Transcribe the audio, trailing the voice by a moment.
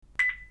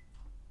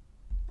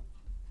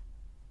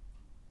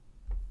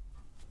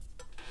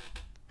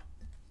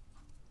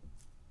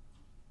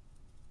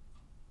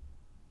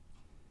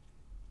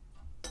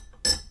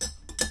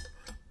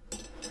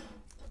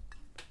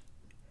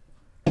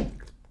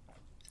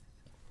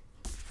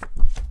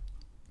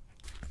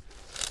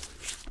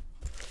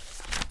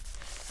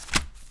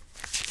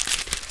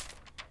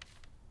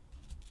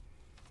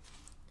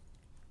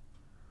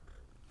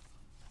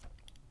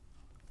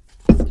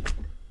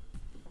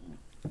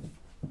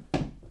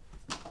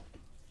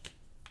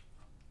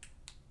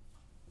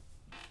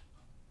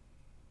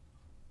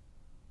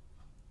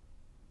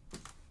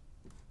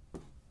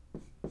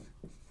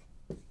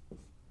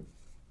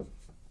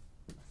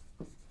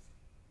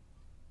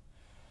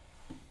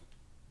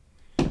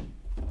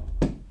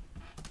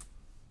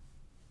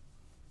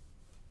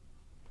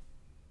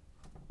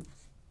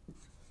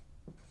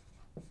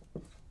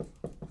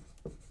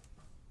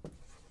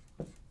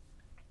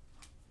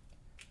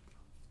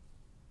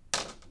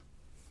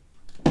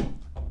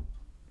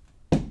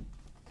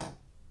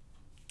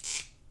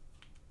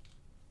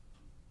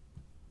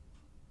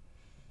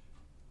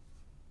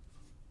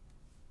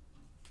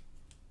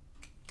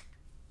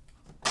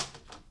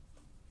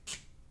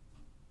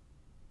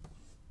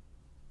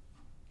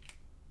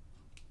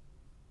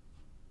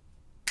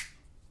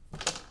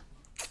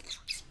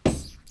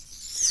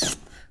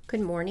Good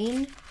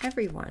morning,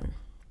 everyone.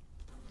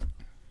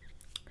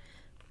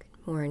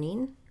 Good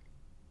morning.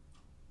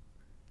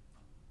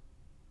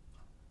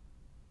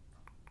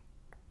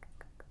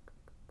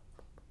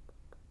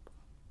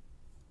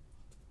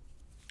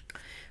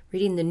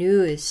 Reading the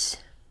news.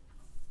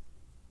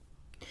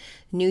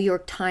 New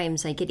York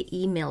Times, I get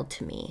emailed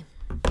to me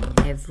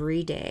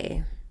every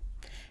day,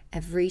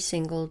 every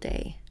single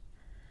day.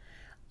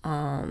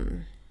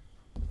 And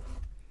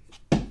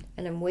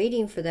I'm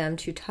waiting for them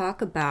to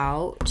talk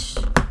about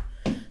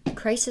the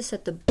crisis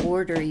at the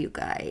border, you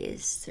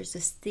guys. There's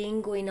this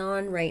thing going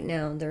on right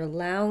now. They're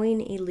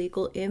allowing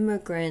illegal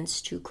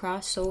immigrants to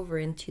cross over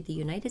into the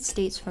United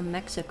States from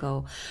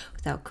Mexico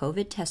without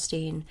COVID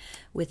testing,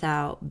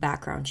 without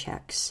background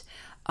checks.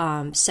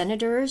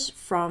 Senators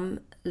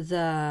from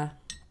the,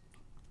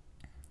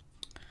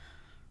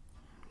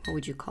 what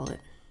would you call it?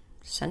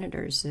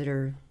 Senators that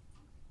are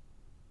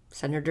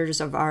senators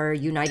of our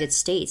United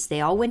States. They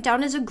all went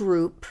down as a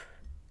group.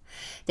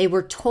 They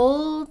were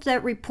told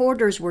that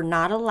reporters were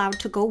not allowed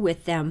to go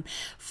with them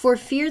for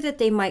fear that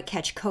they might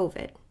catch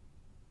COVID.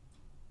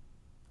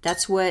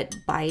 That's what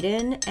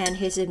Biden and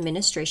his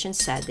administration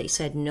said. They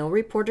said no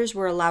reporters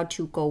were allowed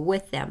to go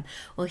with them.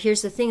 Well,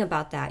 here's the thing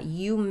about that.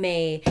 You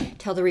may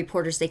tell the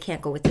reporters they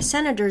can't go with the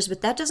senators,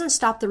 but that doesn't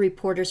stop the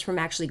reporters from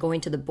actually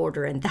going to the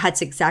border, and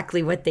that's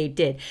exactly what they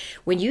did.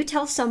 When you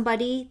tell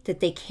somebody that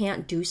they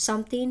can't do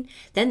something,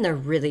 then they're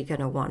really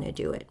going to want to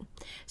do it.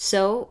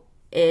 So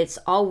it's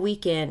all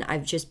weekend.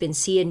 I've just been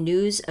seeing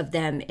news of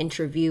them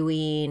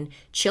interviewing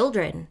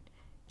children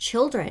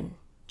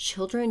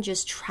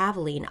just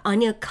traveling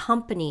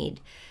unaccompanied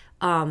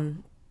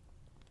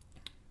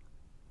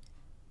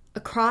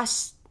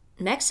across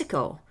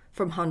Mexico,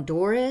 from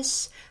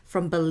Honduras,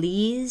 from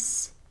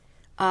Belize.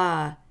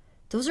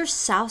 Those are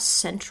South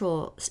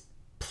Central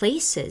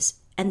places,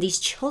 and these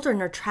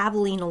children are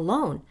traveling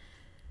alone.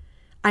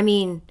 I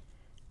mean,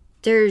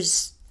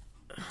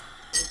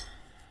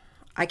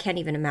 I can't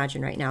even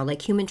imagine right now,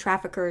 like human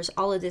traffickers,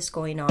 all of this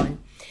going on.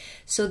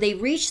 So they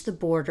reached the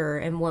border,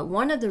 and what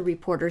one of the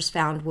reporters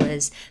found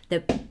was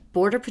that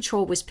Border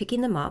Patrol was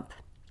picking them up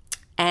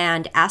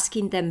and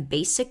asking them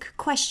basic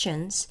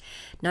questions,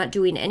 not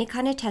doing any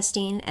kind of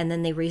testing, and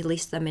then they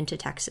released them into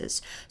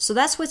Texas. So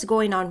that's what's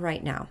going on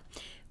right now.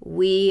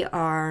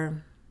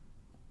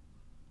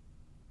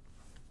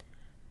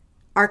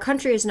 Our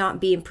country is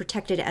not being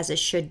protected as it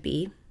should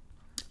be.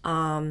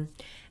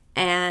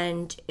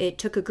 And it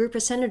took a group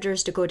of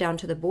senators to go down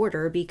to the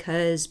border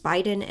because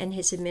Biden and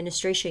his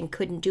administration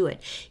couldn't do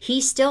it. He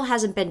still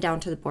hasn't been down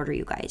to the border,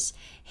 you guys.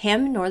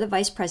 Him nor the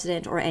vice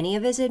president or any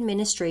of his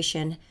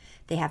administration,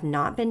 they have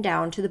not been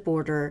down to the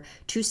border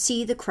to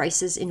see the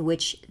crisis in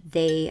which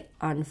they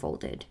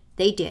unfolded.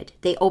 They did.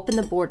 They opened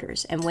the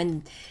borders. And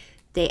when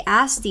they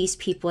asked these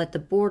people at the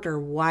border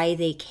why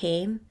they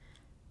came,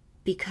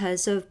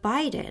 because of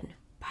Biden.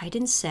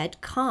 Biden said,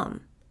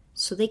 come.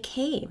 So they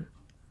came.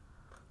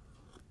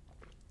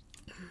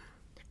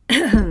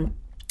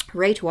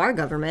 Right to our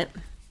government.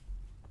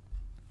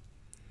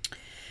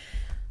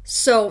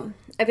 So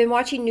I've been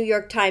watching New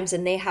York Times,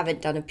 and they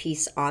haven't done a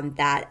piece on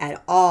that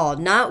at all.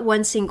 Not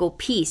one single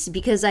piece,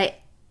 because I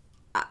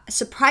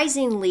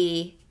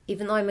surprisingly,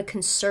 even though I'm a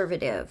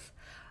conservative,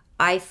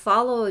 I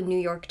follow New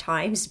York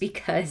Times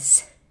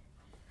because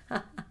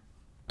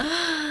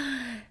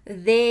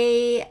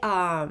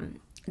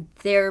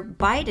they're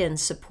Biden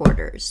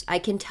supporters. I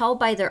can tell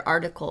by their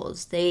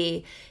articles.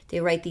 They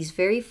write these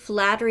very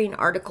flattering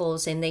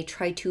articles, and they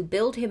try to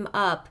build him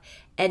up,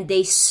 and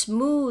they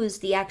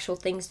smooth the actual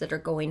things that are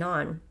going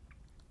on.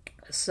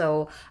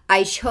 So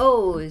I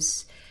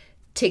chose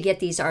to get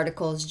these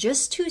articles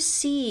just to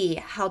see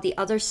how the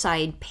other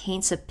side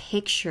paints a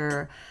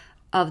picture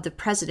of the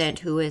president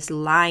who is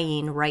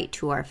lying right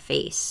to our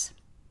face.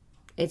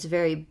 It's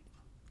very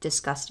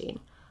disgusting.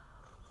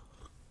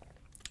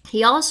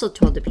 He also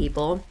told the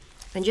people,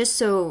 and just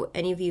so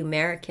any of you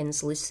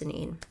Americans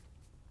listening,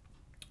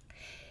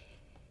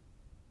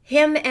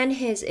 him and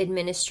his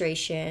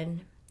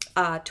administration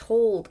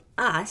told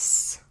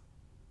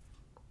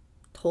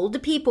the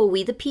people,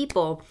 we the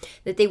people,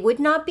 that they would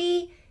not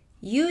be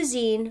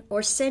using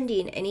or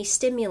sending any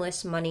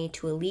stimulus money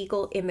to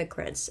illegal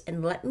immigrants.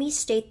 And let me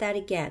state that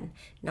again,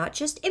 not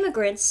just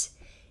immigrants,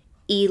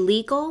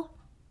 illegal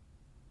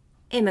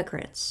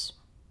immigrants.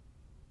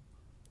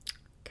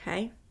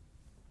 Okay?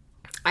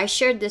 I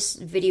shared this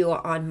video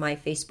on my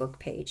Facebook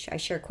page. I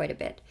share quite a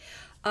bit.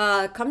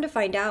 Come to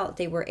find out,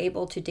 they were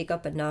able to dig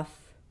up enough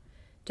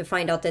to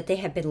find out that they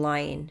had been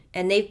lying.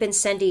 And they've been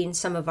sending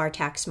some of our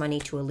tax money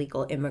to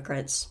illegal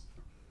immigrants.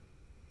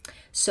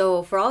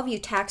 So for all of you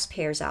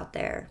taxpayers out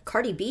there,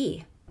 Cardi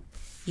B,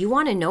 you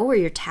want to know where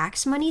your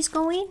tax money's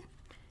going?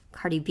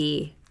 Cardi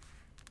B,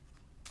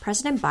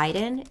 President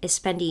Biden is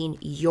spending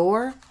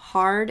your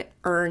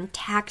hard-earned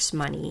tax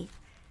money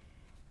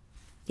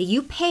that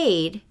you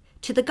paid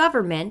to the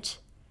government,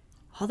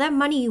 all that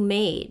money you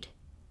made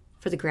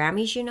for the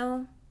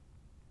Grammys,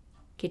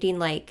 getting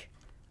like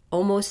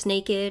almost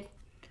naked,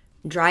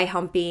 dry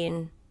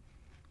humping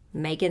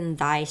Megan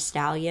Thee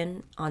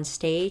Stallion on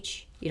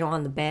stage.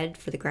 on the bed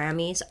for the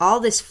Grammys, all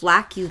this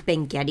flack you've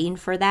been getting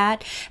for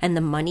that and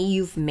the money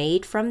you've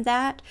made from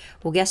that,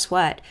 well, guess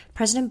what?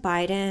 President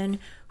Biden,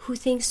 who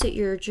thinks that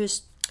you're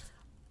just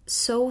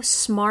so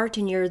smart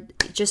and you're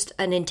just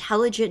an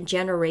intelligent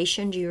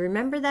generation. Do you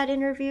remember that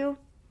interview?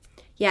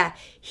 Yeah,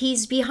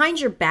 he's behind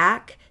your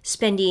back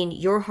spending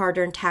your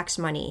hard-earned tax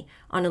money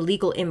on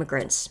illegal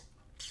immigrants.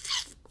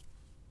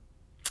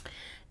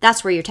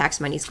 That's where your tax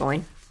money's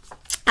going.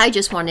 I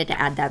just wanted to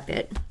add that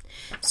bit.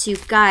 So you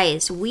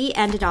guys, we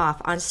ended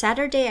off on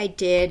Saturday. I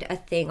did a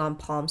thing on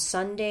Palm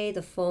Sunday,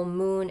 the full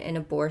moon, and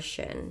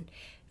abortion.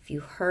 If you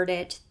heard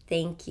it,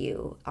 thank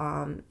you.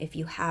 If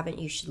you haven't,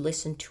 you should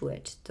listen to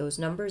it. Those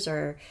numbers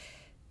are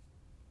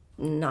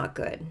not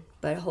good,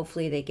 but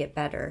hopefully they get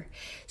better.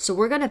 So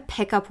we're going to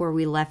pick up where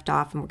we left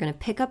off, and we're going to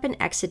pick up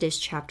in Exodus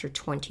chapter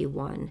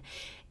 21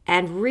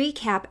 and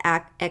recap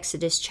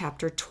Exodus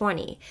chapter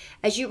 20.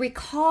 As you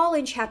recall,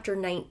 in chapter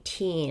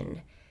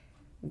 19,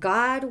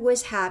 God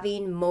was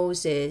having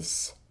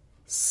Moses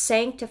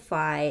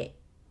sanctify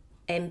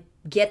and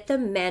get the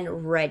men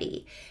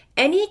ready.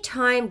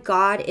 Anytime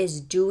God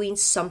is doing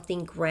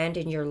something grand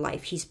in your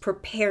life, he's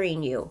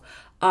preparing you.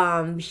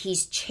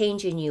 He's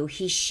changing you.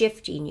 He's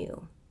shifting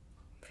you.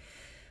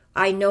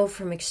 I know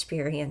from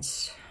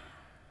experience.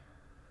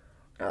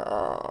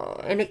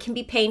 And it can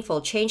be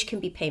painful. Change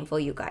can be painful,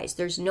 you guys.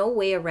 There's no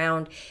way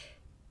around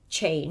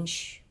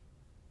change.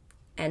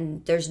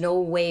 And there's no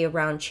way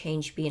around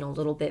change being a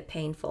little bit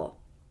painful.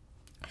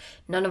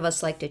 None of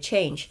us like to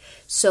change.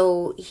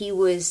 So he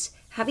was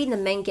having the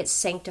men get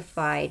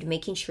sanctified,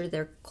 making sure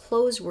their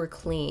clothes were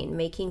clean,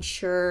 making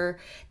sure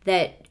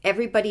that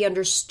everybody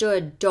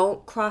understood,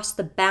 don't cross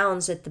the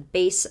bounds at the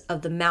base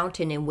of the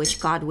mountain in which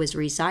God was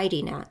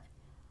residing at.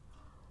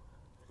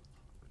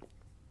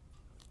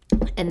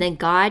 And then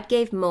God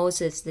gave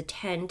Moses the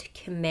 10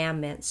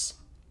 Commandments.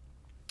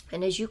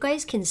 And as you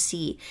guys can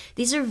see,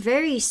 these are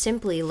very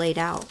simply laid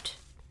out.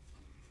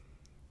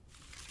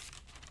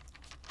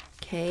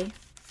 Okay?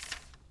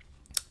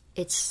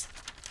 It's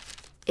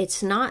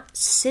not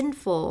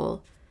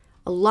sinful.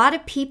 A lot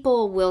of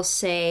people will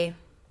say,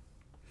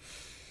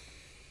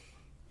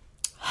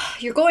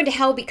 you're going to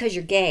hell because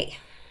you're gay.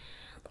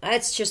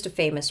 That's just a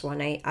famous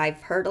one.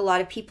 I've heard a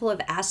lot of people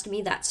have asked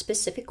me that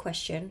specific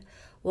question.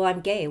 Well,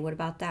 I'm gay. What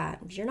about that?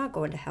 You're not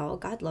going to hell.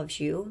 God loves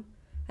you.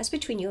 That's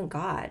between you and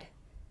God.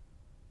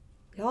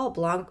 We all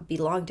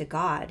belong to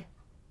God.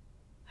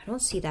 I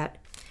don't see that.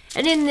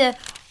 And in the,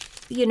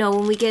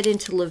 when we get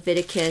into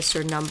Leviticus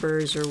or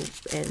Numbers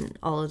and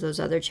all of those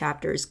other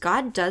chapters,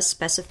 God does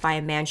specify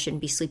a man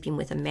shouldn't be sleeping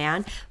with a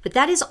man, but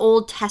that is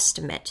Old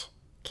Testament,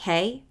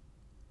 okay?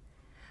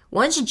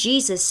 Once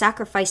Jesus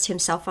sacrificed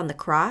himself on the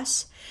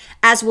cross,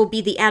 as will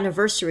be the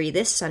anniversary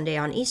this Sunday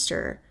on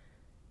Easter,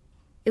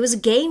 it was a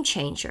game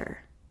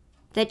changer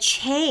that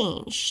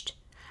changed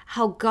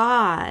how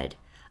God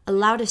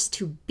allowed us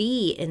to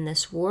be in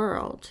this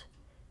world.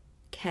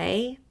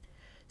 Okay?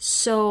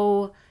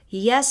 So,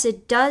 yes,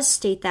 it does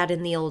state that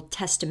in the Old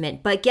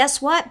Testament. But guess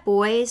what,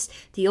 boys?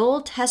 The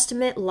Old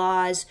Testament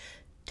laws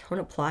don't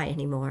apply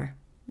anymore.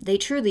 They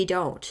truly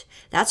don't.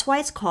 That's why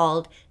it's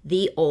called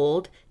the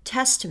Old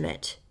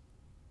Testament.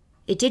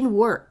 It didn't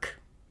work.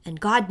 And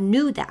God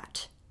knew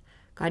that.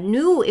 God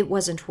knew it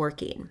wasn't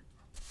working.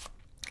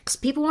 Because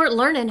people weren't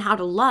learning how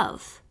to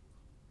love.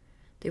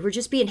 They were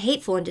just being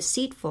hateful and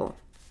deceitful.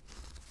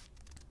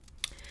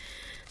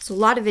 So a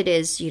lot of it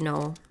is,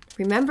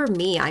 remember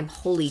me, I'm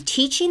holy.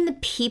 Teaching the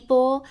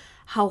people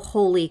how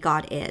holy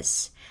God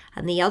is.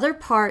 And the other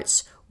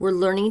parts, we're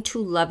learning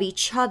to love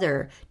each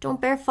other.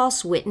 Don't bear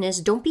false witness.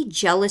 Don't be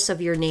jealous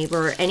of your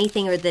neighbor or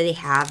anything that they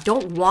have.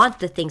 Don't want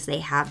the things they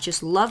have.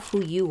 Just love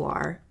who you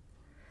are.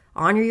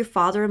 Honor your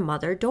father and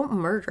mother. Don't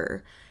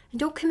murder. And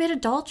don't commit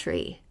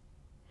adultery.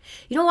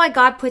 You know why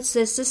God puts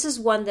this? This is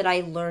one that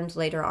I learned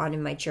later on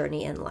in my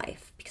journey in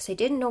life. Because I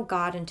didn't know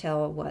God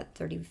until,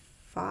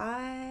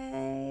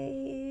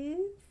 35?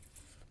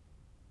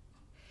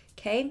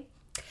 Okay?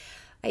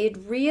 I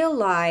had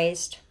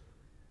realized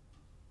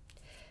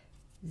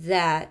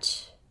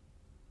that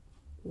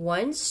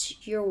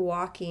once you're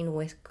walking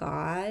with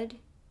God,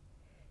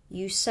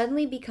 you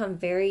suddenly become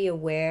very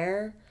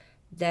aware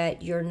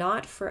that you're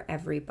not for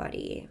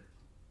everybody.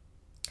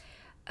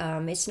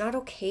 It's not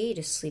okay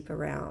to sleep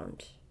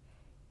around.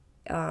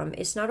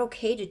 It's not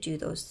okay to do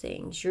those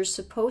things. You're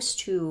supposed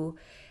to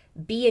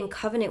be in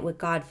covenant with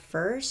God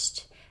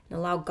first and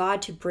allow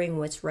God to bring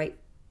what's right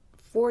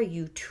for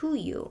you to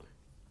you.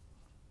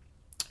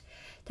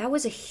 That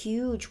was a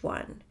huge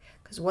one.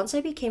 Because once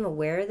I became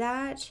aware of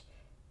that,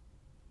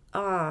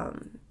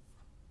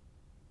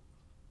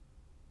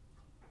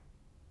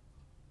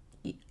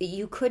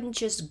 you couldn't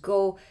just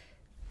go.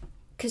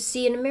 Because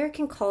see, in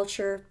American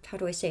culture, how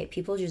do I say it?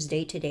 People just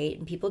date to date,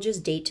 and people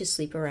just date to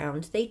sleep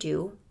around. They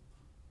do.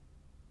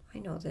 I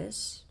know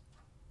this.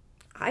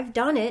 I've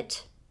done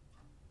it.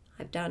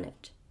 But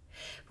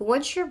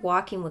once you're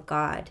walking with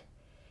God,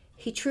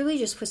 he truly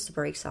just puts the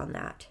brakes on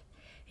that.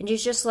 And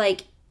he's just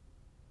like,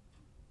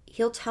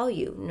 he'll tell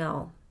you,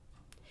 no.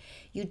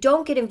 You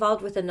don't get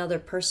involved with another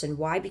person.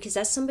 Why? Because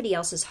that's somebody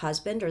else's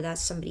husband or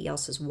that's somebody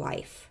else's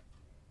wife.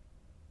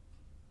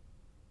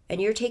 And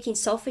you're taking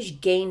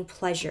selfish gain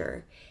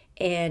pleasure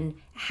in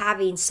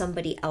having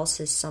somebody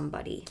else's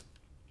somebody.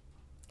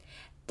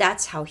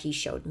 That's how he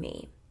showed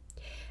me.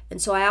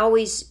 And so I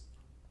always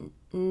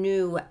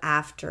knew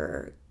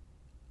after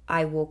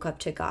I woke up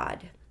to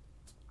God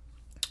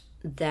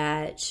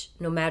that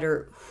no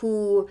matter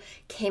who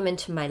came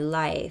into my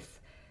life,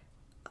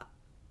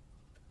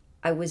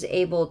 I was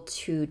able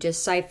to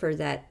decipher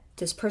that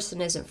this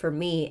person isn't for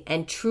me.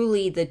 And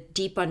truly the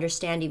deep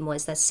understanding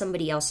was that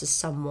somebody else is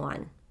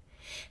someone.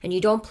 And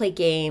you don't play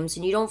games,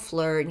 and you don't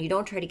flirt, and you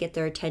don't try to get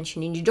their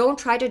attention, and you don't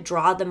try to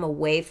draw them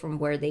away from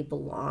where they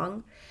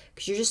belong,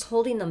 because you're just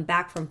holding them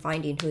back from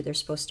finding who they're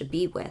supposed to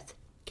be with.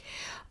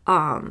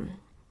 And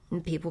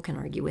people can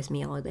argue with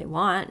me all they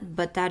want,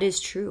 but that is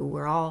true.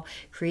 We're all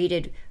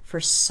created for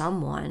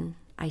someone.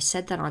 I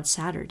said that on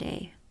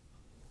Saturday.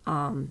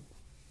 This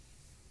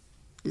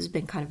has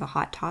been kind of a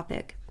hot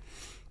topic.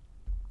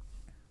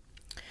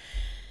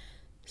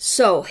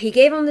 So he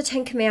gave them the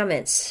 10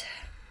 Commandments.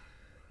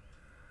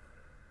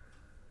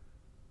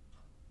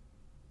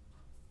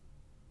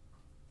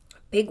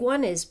 Big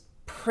one is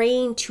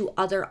praying to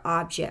other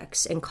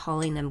objects and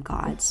calling them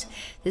gods.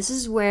 This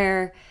is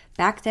where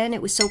back then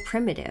it was so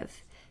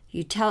primitive.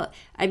 I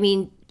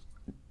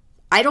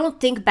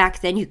don't think back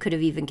then you could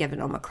have even given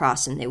them a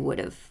cross and they would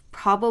have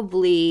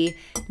probably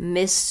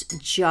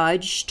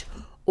misjudged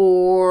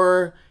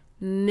or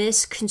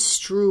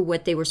misconstrue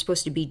what they were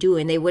supposed to be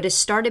doing. They would have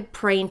started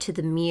praying to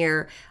the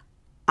mere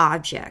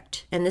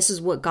object. And this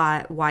is why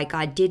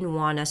God didn't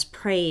want us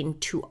praying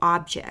to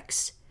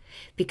objects.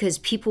 Because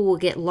people will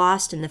get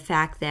lost in the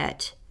fact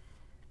that,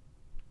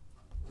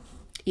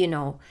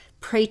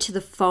 pray to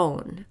the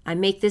phone. I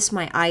make this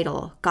my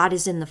idol. God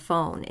is in the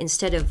phone.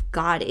 Instead of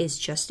God is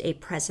just a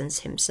presence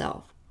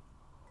himself.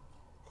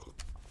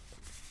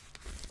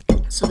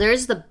 So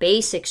there's the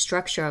basic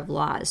structure of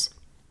laws.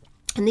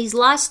 And these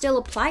laws still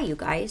apply, you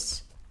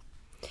guys.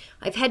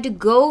 I've had to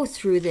go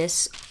through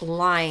this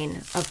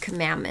line of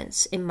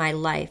commandments in my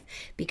life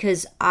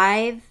because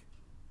I've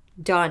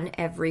done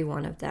every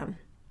one of them.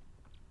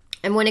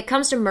 And when it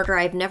comes to murder,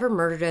 I've never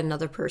murdered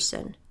another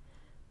person.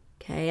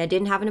 Okay, I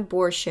didn't have an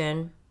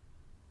abortion.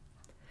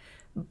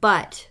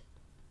 But,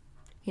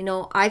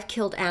 I've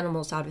killed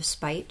animals out of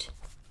spite.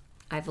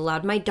 I've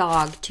allowed my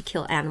dog to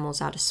kill animals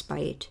out of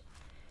spite.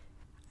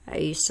 I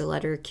used to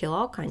let her kill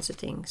all kinds of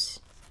things.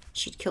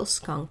 She'd kill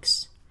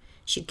skunks.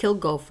 She'd kill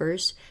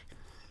gophers.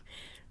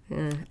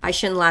 I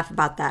shouldn't laugh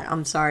about that.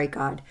 I'm sorry,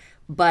 God.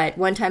 But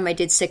one time I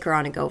did sick her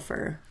on a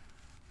gopher.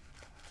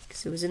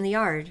 Because it was in the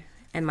yard.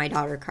 And my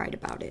daughter cried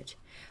about it.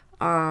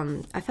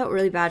 I felt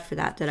really bad for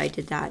that I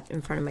did that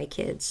in front of my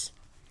kids.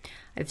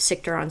 I've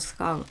sicked her on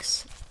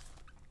skunks.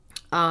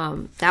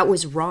 That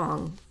was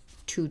wrong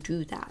to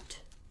do that.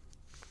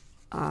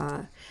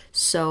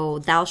 So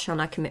thou shalt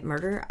not commit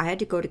murder. I had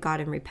to go to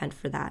God and repent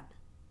for that.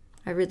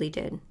 I really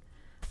did.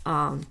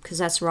 Because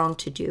that's wrong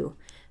to do.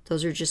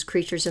 Those are just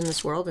creatures in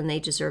this world and they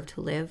deserve to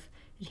live.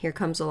 And here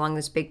comes along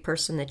this big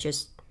person that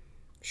just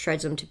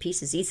shreds them to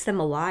pieces, eats them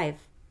alive.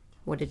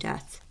 What a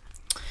death.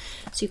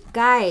 So you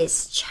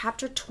guys,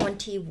 chapter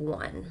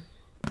 21.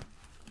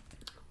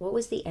 What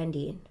was the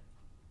ending?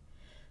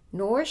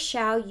 Nor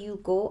shall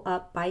you go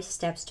up by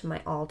steps to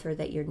my altar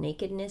that your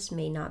nakedness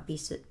may not be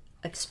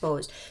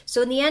exposed.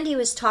 So in the end he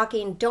was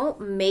talking,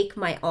 don't make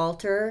my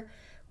altar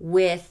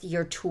with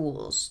your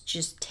tools.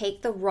 Just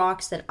take the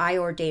rocks that I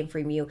ordain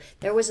from you.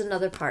 There was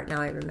another part,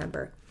 now I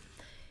remember.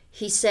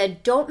 He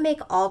said, don't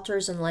make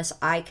altars unless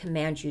I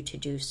command you to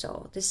do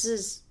so. This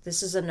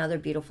is another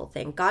beautiful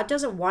thing. God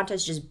doesn't want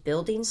us just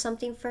building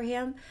something for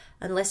him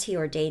unless he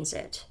ordains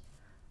it.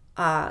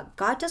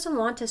 God doesn't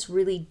want us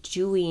really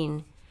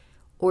doing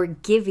or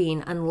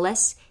giving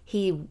unless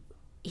he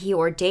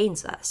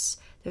ordains us.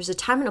 There's a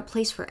time and a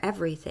place for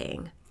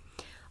everything.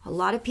 A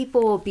lot of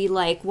people will be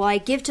like, well, I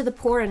give to the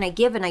poor and I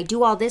give and I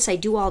do all this, I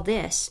do all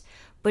this.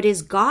 But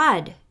is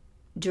God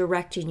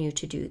directing you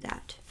to do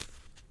that?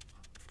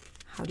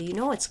 How do you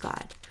know it's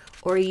God?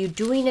 Or are you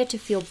doing it to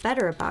feel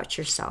better about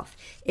yourself?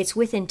 It's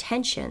with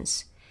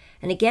intentions.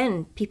 And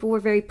again, people were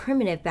very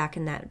primitive back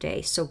in that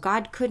day. So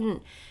God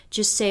couldn't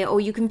just say, oh,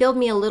 you can build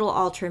me a little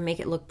altar and make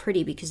it look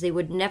pretty, because they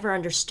would never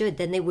understood.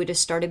 Then they would have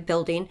started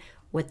building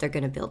what they're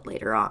going to build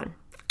later on.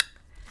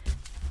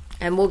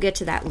 And we'll get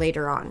to that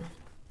later on.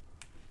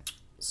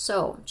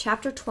 So,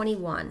 chapter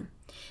 21.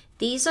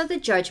 These are the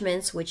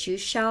judgments which you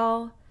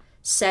shall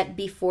set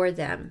before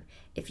them.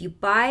 If you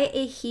buy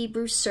a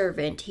Hebrew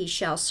servant, he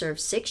shall serve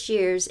 6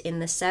 years. In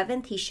the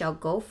 7th, he shall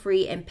go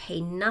free and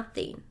pay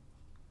nothing.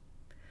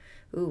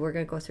 Ooh, we're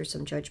going to go through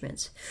some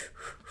judgments.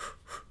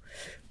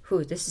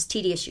 Ooh, this is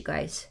tedious, you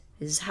guys.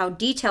 This is how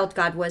detailed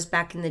God was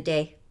back in the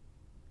day.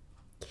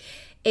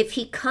 If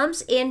he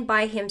comes in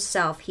by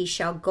himself, he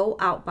shall go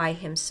out by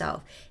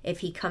himself. If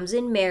he comes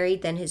in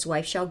married, then his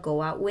wife shall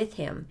go out with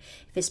him.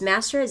 If his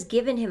master has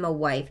given him a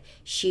wife,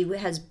 she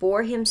has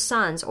bore him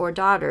sons or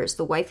daughters.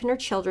 The wife and her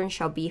children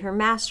shall be her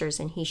master's,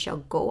 and he shall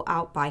go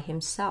out by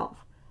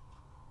himself.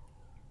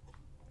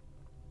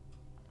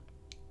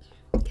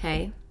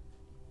 Okay.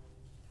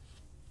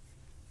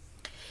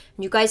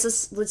 You guys,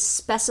 let's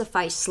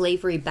specify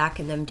slavery back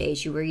in them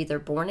days. You were either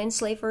born in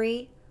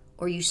slavery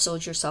or you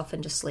sold yourself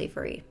into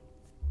slavery.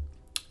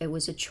 It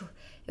was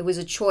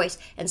a choice,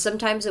 and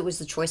sometimes it was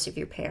the choice of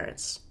your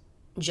parents.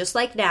 Just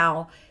like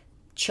now,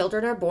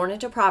 children are born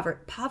into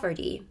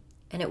poverty,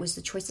 and it was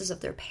the choices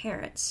of their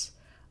parents.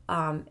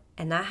 And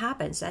that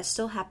happens. That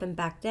still happened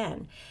back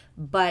then.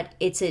 But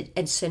it's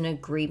an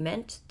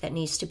agreement that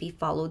needs to be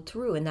followed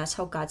through, and that's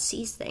how God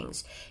sees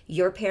things.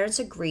 Your parents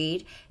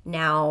agreed.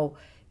 Now,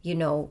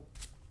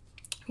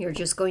 you're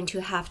just going to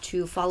have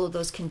to follow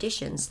those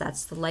conditions.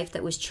 That's the life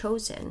that was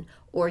chosen.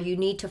 Or you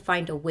need to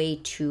find a way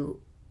to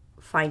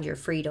find your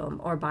freedom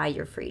or buy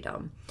your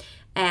freedom.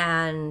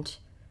 And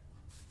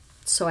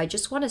so I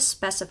just want to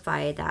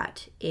specify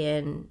that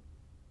in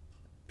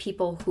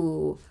people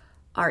who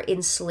are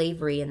in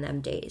slavery in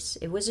them days.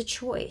 It was a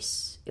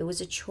choice. It was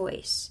a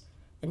choice.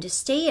 And to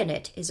stay in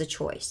it is a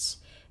choice.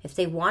 If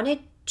they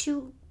wanted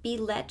to be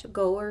let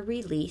go or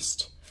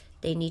released,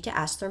 they need to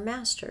ask their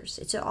masters.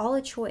 It's all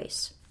a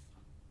choice.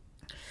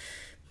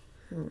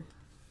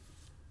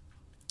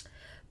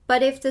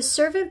 But if the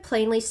servant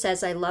plainly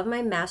says, I love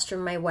my master,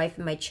 my wife,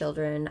 and my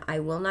children, I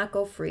will not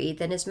go free,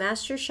 then his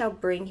master shall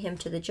bring him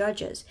to the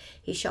judges.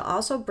 He shall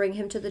also bring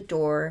him to the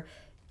door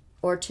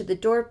or to the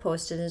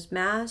doorpost, and his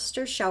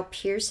master shall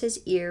pierce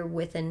his ear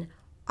with an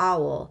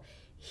awl.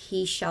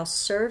 He shall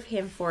serve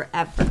him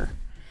forever.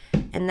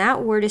 And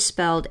that word is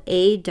spelled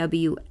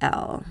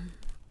AWL.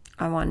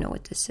 I want to know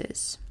what this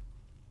is.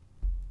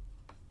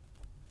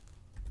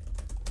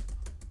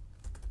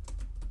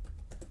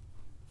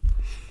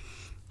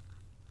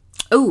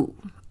 Oh,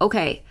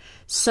 okay.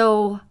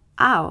 So,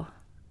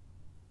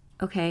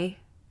 okay.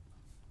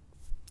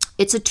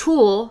 It's a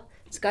tool.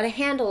 It's got a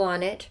handle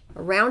on it,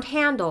 a round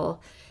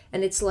handle,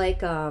 and it's like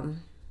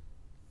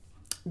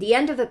the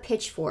end of a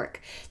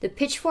pitchfork. The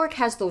pitchfork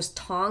has those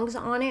tongs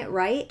on it,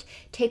 right?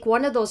 Take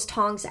one of those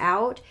tongs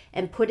out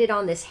and put it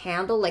on this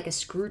handle like a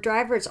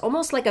screwdriver. It's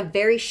almost like a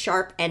very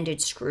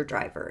sharp-ended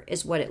screwdriver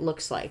is what it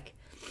looks like.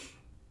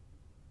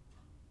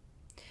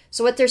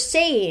 So what they're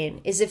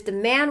saying is if the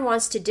man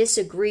wants to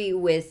disagree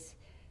with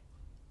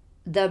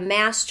the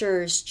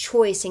master's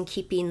choice in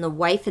keeping the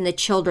wife and the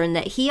children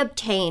that he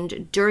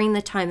obtained during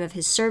the time of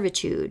his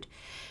servitude,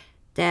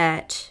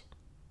 that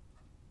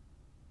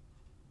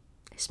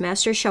his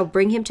master shall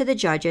bring him to the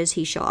judges,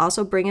 he shall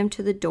also bring him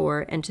to the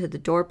door and to the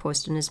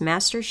doorpost, and his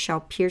master shall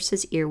pierce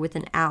his ear with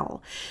an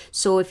awl.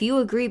 So if you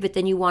agree, but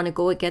then you want to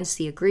go against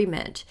the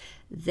agreement,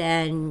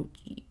 then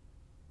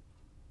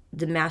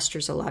the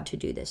master's allowed to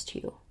do this to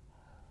you.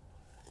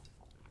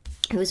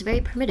 It was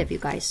very primitive, you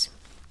guys.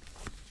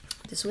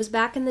 This was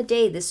back in the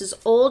day. This is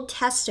Old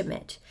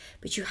Testament.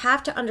 But you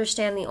have to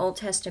understand the Old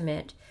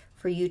Testament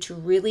for you to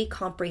really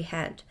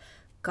comprehend.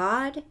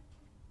 God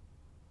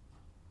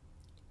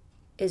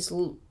is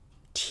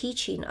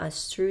teaching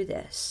us through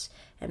this.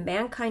 And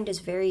mankind is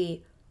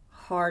very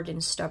hard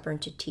and stubborn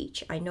to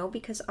teach. I know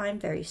because I'm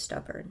very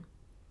stubborn.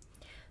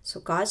 So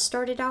God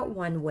started out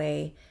one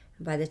way.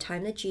 And by the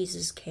time that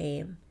Jesus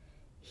came,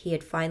 he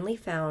had finally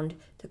found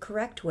the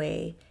correct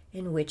way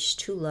in which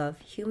to love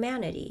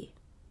humanity,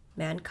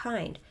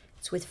 mankind.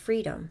 It's with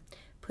freedom.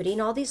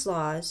 Putting all these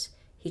laws,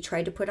 he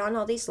tried to put on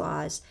all these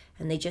laws,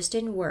 and they just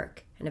didn't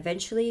work. And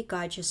eventually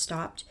God just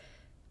stopped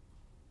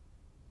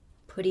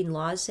putting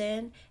laws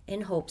in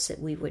hopes that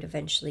we would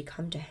eventually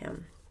come to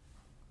him.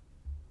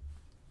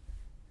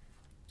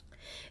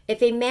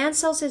 If a man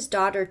sells his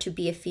daughter to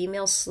be a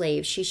female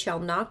slave, she shall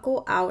not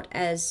go out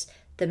as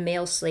the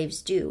male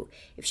slaves do.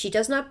 If she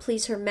does not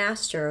please her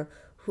master,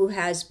 who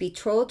has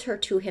betrothed her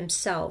to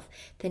himself,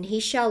 then he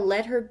shall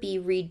let her be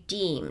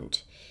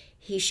redeemed.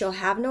 He shall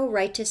have no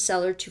right to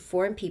sell her to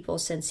foreign people,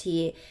 since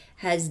he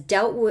has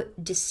dealt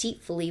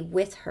deceitfully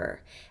with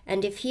her.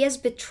 And if he has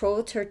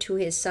betrothed her to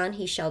his son,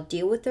 he shall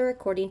deal with her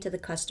according to the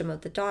custom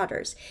of the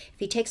daughters. If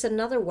he takes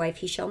another wife,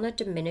 he shall not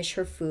diminish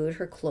her food,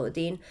 her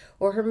clothing,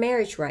 or her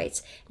marriage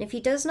rights. And if he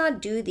does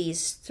not do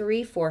these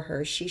three for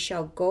her, she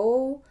shall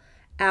go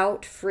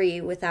out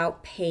free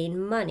without paying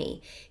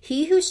money.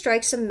 He who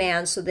strikes a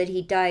man so that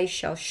he dies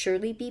shall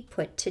surely be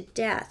put to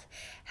death.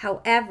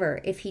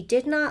 However, if he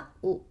did not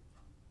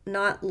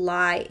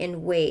lie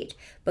in wait,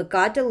 but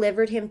God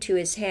delivered him to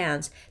his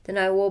hands, then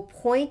I will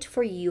appoint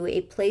for you a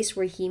place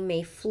where he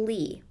may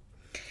flee.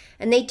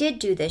 And they did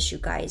do this, you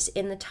guys,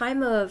 in the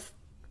time of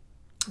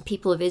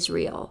people of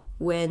Israel,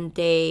 when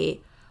they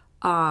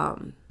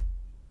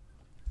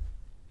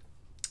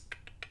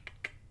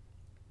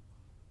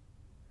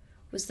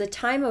was the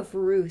time of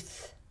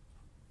Ruth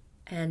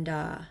and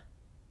Boab?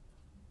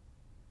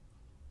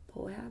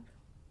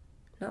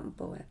 Not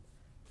Boab.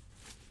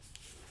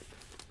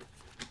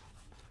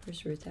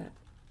 Where's Ruth at?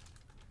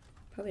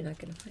 Probably not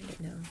going to find it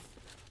now.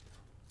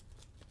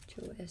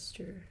 Joe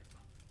Esther.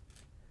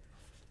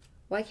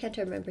 Why can't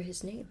I remember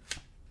his name?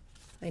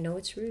 I know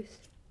it's Ruth.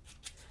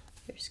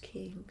 There's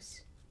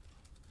Kings.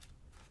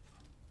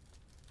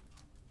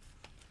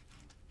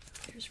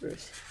 There's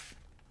Ruth.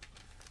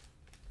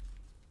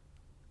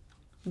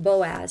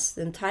 Boaz.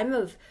 In the time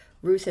of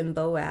Ruth and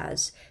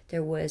Boaz,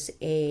 there was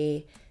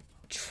a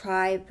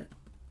tribe,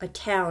 a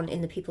town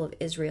in the people of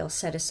Israel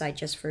set aside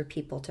just for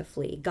people to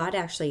flee. God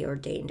actually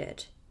ordained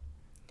it.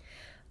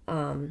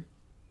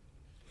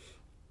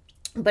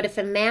 But if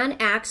a man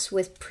acts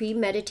with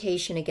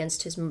premeditation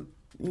against his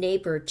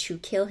neighbor to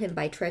kill him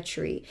by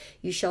treachery,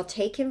 you shall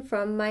take him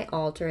from my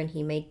altar, and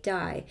he may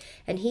die.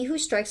 And he who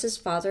strikes his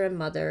father and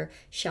mother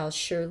shall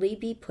surely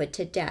be put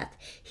to death.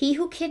 He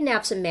who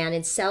kidnaps a man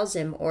and sells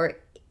him, or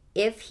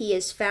if he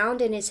is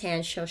found in his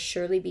hand, shall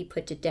surely be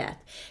put to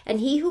death. And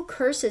he who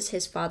curses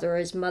his father or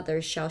his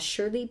mother shall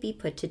surely be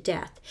put to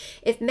death.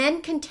 If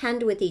men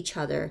contend with each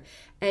other,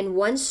 and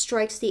one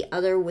strikes the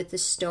other with the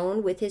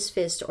stone with his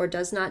fist, or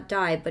does not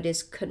die, but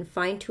is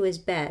confined to his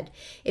bed,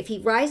 if he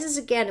rises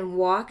again and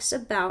walks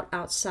about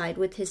outside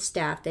with his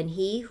staff, then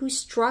he who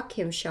struck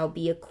him shall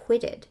be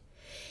acquitted.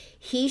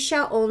 He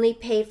shall only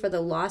pay for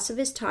the loss of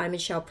his time,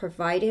 and shall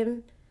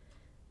provide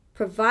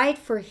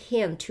for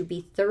him to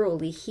be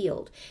thoroughly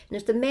healed. And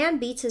if the man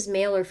beats his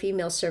male or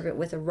female servant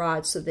with a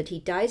rod so that he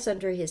dies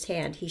under his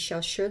hand, he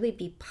shall surely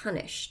be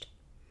punished.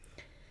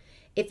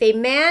 If a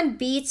man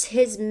beats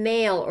his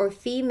male or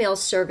female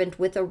servant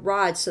with a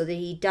rod so that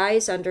he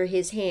dies under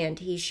his hand,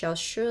 he shall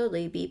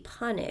surely be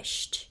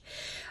punished.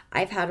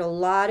 I've had a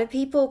lot of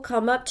people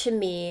come up to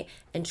me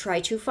and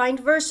try to find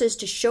verses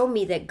to show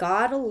me that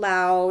God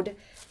allowed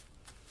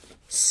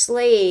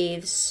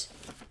slaves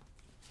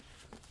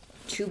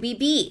to be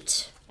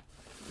beat.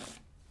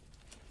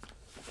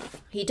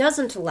 He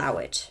doesn't allow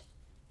it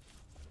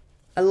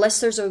unless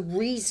there's a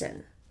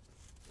reason.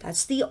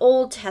 That's the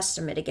Old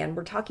Testament. Again,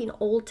 we're talking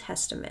Old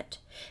Testament.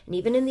 And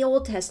even in the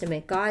Old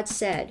Testament, God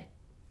said,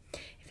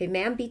 if a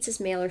man beats his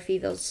male or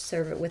female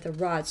servant with a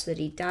rod so that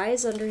he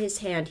dies under his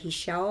hand, he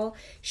shall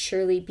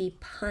surely be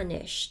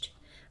punished.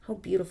 How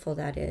beautiful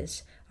that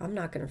is. I'm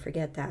not going to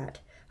forget that.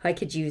 I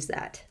could use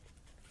that.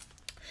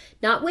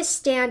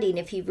 Notwithstanding,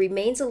 if he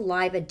remains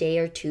alive a day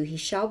or two, he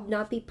shall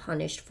not be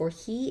punished, for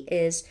he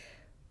is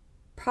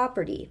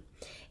property.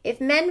 If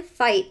men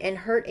fight and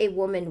hurt a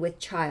woman with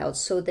child,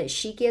 so that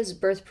she gives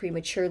birth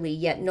prematurely,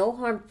 yet no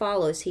harm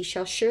follows, he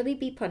shall surely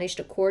be punished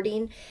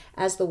according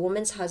as the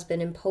woman's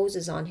husband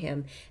imposes on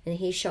him, and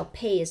he shall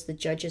pay as the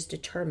judges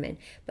determine.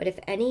 But if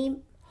any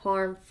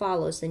harm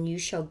follows, then you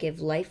shall give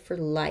life for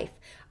life,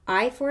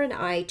 eye for an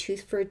eye,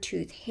 tooth for a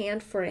tooth,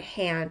 hand for a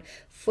hand,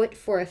 foot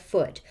for a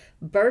foot,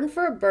 burn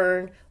for a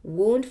burn,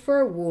 wound for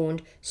a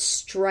wound,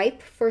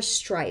 stripe for a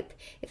stripe.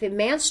 If a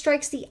man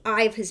strikes the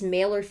eye of his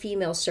male or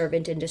female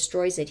servant and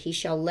destroys it, he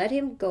shall let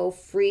him go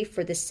free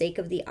for the sake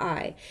of the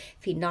eye.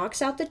 If he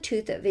knocks out the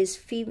tooth of his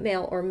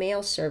female or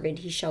male servant,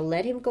 he shall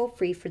let him go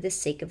free for the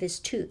sake of his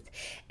tooth.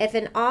 If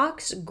an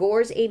ox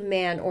gores a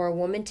man or a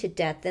woman to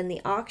death, then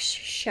the ox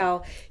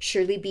shall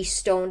surely be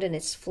stoned, and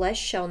its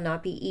flesh shall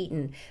not be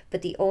eaten,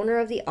 but the owner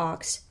of the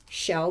ox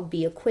shall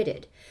be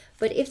acquitted.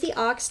 But if the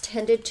ox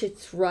tended to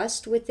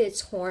thrust with its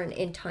horn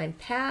in times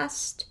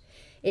past,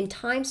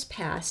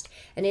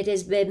 and it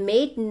has been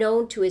made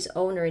known to his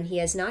owner, and he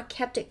has not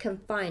kept it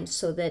confined,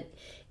 so that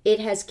it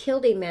has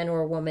killed a man or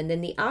a woman, then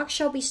the ox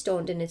shall be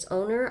stoned, and its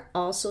owner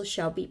also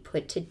shall be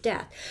put to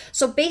death.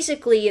 So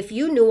basically, if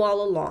you knew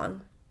all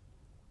along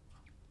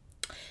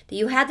that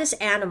you had this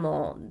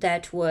animal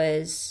that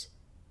was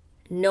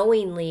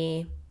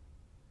knowingly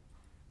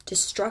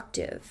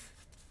destructive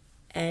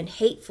and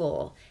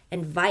hateful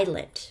and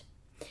violent,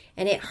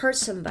 and it hurts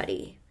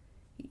somebody,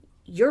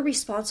 you're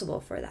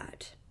responsible for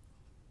that.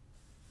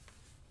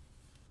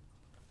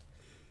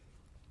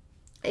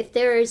 If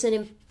there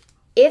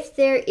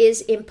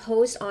is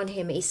imposed on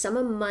him a sum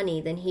of money,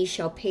 then he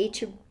shall pay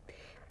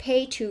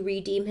to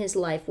redeem his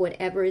life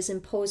whatever is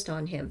imposed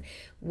on him.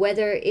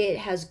 Whether it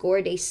has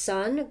gored a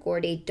son,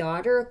 gored a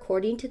daughter,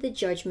 according to the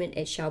judgment,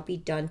 it shall be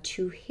done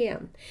to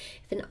him.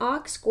 If an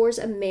ox gores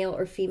a male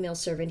or female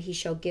servant, he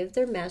shall give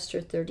their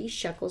master 30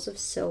 shekels of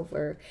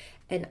silver,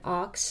 and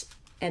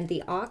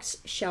the ox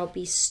shall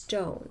be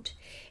stoned.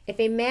 If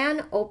a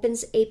man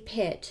opens a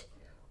pit,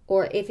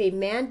 or if a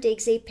man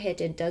digs a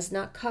pit and does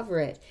not cover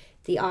it,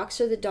 the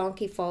ox or the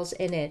donkey falls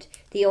in it,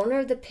 the owner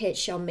of the pit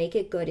shall make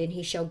it good, and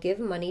he shall give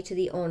money to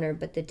the owner,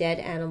 but the dead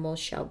animal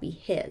shall be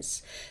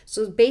his.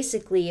 So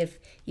basically, if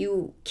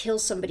you kill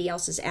somebody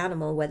else's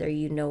animal, whether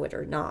you know it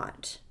or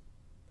not,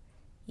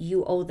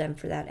 you owe them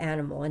for that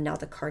animal, and now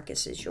the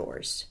carcass is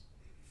yours.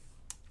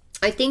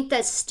 I think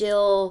that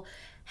still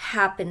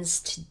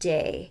happens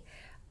today,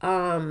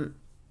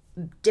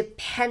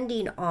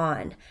 depending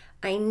on,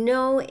 I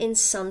know in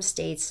some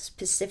states,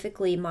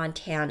 specifically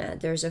Montana,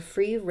 there's a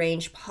free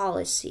range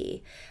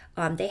policy.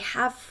 They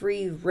have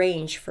free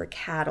range for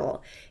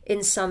cattle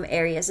in some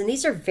areas, and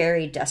these are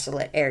very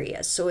desolate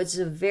areas. So it's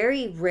a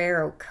very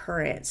rare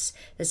occurrence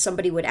that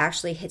somebody would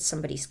actually hit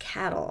somebody's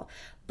cattle.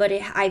 but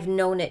I've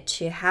known it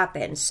to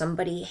happen.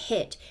 Somebody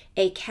hit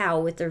a cow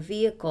with their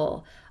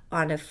vehicle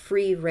on a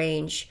free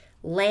range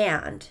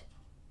land.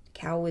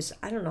 Cow was,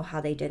 I don't know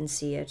how they didn't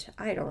see it.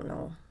 I don't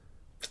know.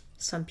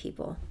 Some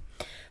people.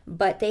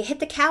 But they hit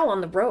the cow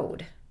on the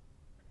road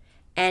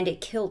and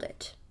it killed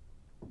it.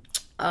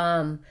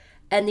 And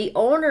the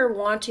owner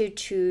wanted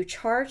to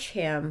charge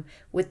him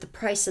with the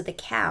price of the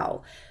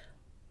cow.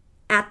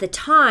 At the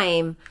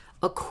time,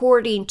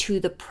 according to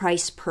the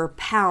price per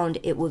pound,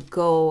 it would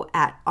go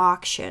at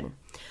auction.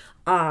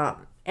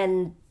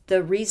 And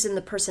the reason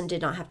the person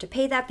did not have to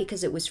pay that,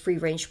 because it was free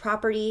range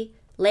property,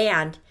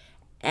 land,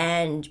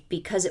 and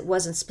because it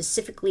wasn't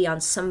specifically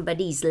on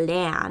somebody's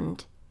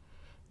land,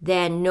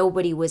 then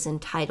nobody was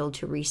entitled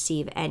to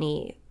receive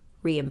any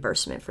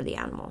reimbursement for the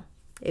animal.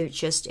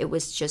 It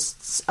was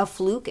just a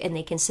fluke, and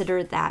they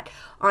considered that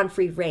on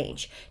free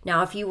range.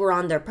 Now, if you were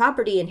on their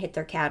property and hit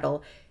their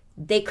cattle,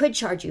 they could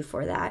charge you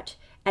for that,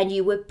 and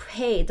you would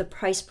pay the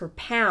price per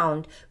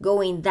pound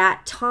going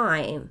that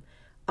time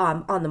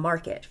on the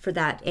market for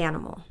that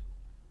animal.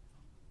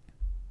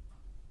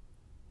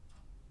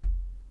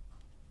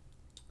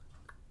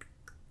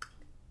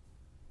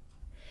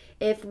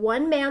 If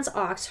one man's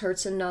ox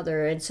hurts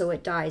another, and so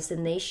it dies,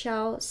 then they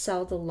shall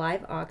sell the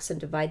live ox and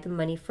divide the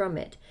money from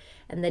it,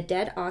 and the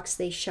dead ox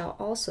they shall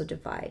also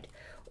divide.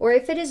 Or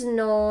if it is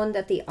known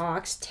that the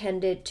ox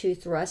tended to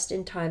thrust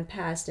in time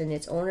past, and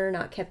its owner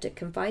not kept it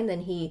confined,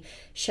 then he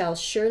shall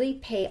surely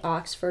pay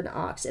ox for an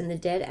ox, and the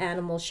dead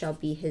animal shall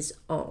be his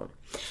own.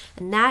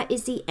 And that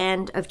is the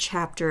end of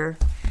chapter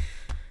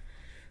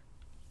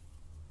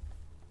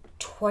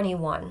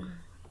 21.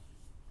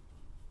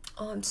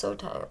 Oh, I'm so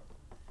tired.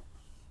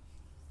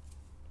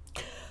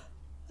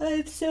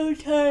 I'm so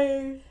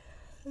tired.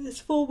 This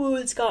full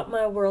moon's got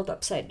my world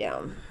upside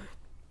down.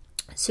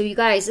 So you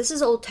guys, this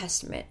is Old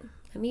Testament.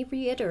 Let me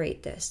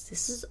reiterate this.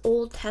 This is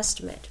Old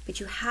Testament, but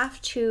you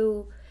have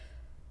to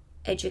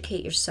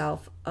educate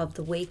yourself of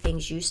the way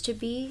things used to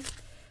be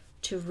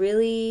to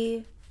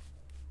really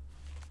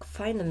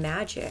find the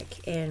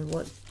magic in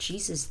what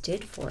Jesus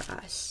did for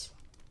us.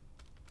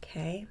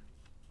 Okay?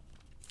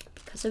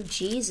 Because of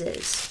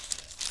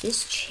Jesus,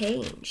 this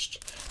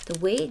changed. The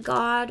way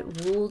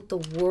God ruled the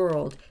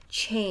world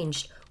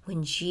changed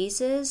when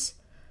Jesus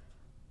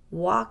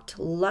walked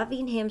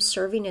loving him,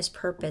 serving his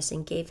purpose,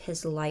 and gave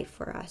his life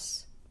for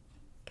us.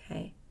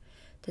 Okay?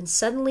 Then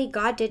suddenly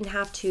God didn't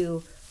have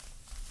to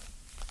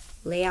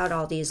lay out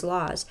all these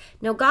laws.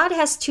 Now God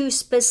has to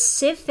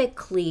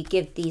specifically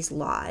give these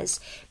laws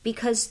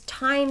because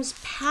times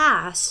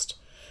past,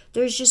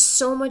 there's just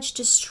so much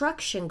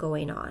destruction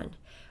going on.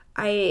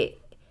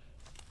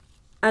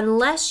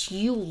 Unless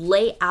you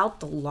lay out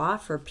the law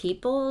for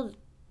people,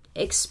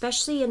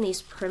 especially in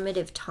these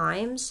primitive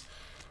times,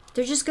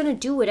 they're just going to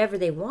do whatever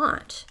they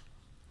want.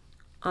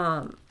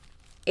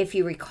 If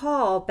you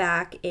recall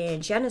back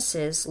in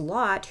Genesis,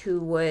 Lot, who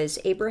was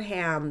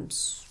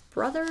Abraham's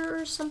brother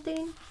or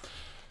something,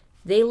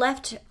 they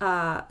left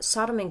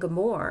Sodom and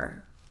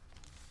Gomorrah.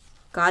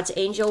 God's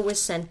angel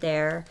was sent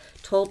there,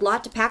 told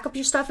Lot to pack up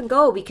your stuff and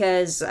go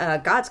because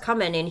God's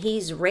coming and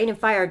he's raining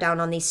fire down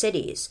on these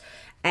cities.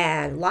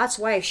 And Lot's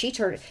wife,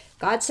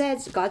 God's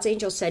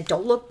angel said,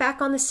 don't look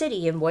back on the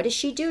city. And what does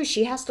she do?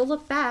 She has to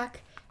look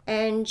back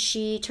and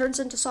she turns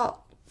into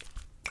salt.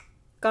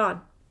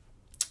 Gone.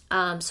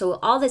 So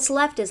all that's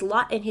left is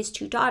Lot and his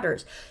two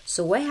daughters.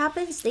 So what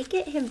happens? They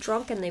get him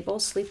drunk and they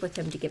both sleep with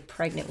him to get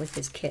pregnant with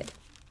his kid.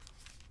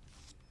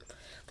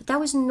 But that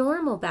was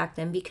normal back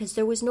then because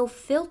there was no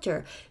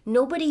filter.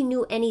 Nobody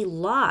knew any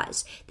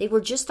laws. They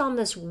were just on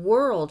this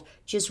world,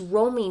 just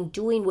roaming,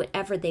 doing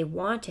whatever they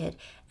wanted.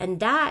 And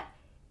that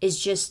is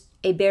just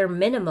a bare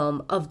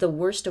minimum of the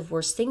worst of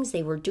worst things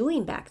they were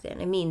doing back then.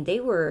 I mean, they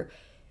were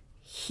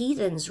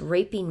heathens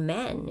raping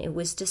men. It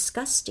was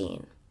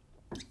disgusting.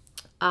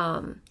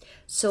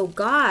 So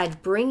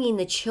God bringing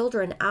the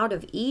children out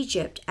of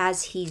Egypt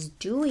as he's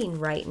doing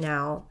right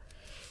now,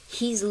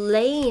 he's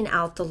laying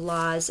out the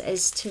laws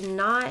as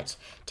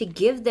to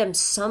give them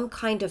some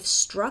kind of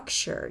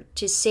structure,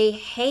 to say,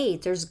 hey,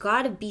 there's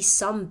got to be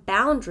some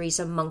boundaries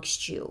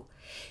amongst you.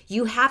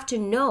 You have to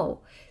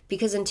know,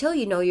 because until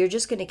you know, you're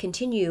just going to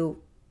continue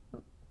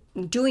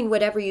doing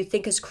whatever you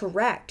think is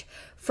correct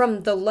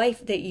from the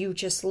life that you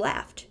just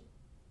left.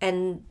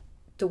 And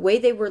the way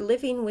they were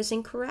living was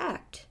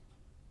incorrect.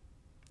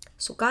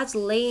 So God's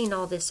laying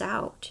all this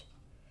out.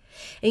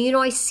 And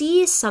I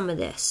see some of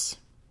this.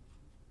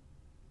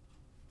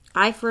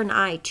 Eye for an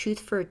eye,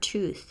 tooth for a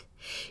tooth.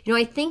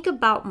 I think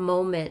about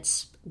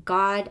moments,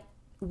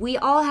 we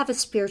all have a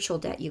spiritual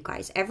debt, you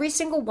guys. Every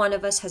single one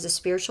of us has a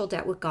spiritual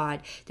debt with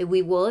God that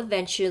we will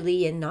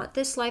eventually, in not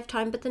this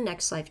lifetime, but the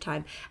next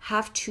lifetime,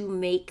 have to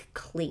make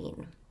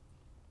clean.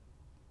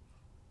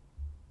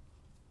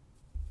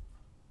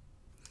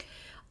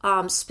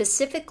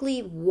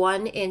 Specifically,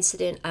 one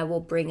incident I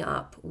will bring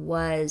up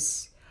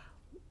was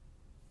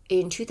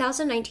in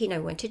 2019, I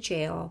went to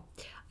jail.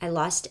 I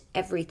lost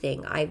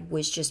everything. I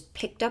was just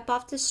picked up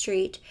off the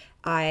street.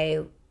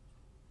 I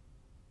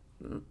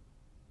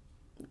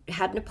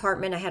had an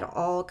apartment. I had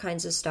all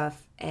kinds of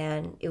stuff.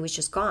 and it was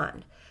just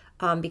gone,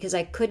 because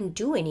I couldn't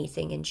do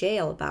anything in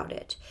jail about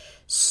it.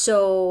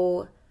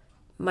 So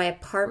my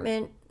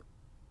apartment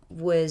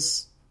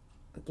was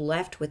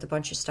left with a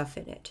bunch of stuff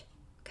in it.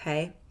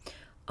 Okay.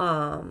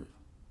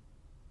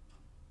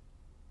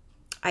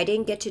 I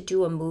didn't get to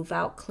do a move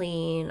out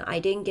clean. I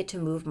didn't get to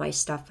move my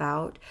stuff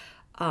out.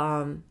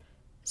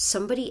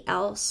 Somebody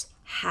else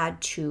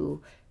had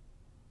to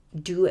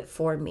do it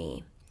for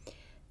me.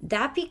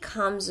 That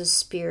becomes a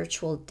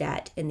spiritual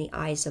debt in the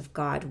eyes of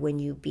God when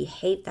you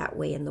behave that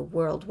way in the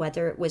world,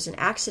 whether it was an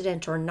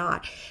accident or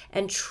not.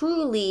 And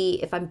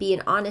truly, if I'm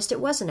being honest, it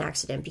was an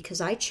accident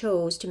because I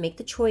chose to make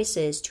the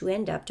choices to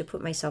end up to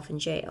put myself in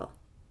jail.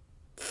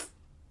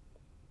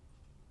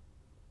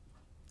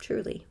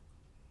 Truly.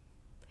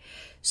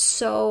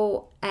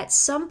 So at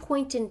some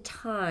point in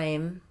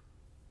time,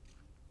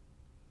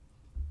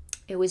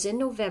 it was in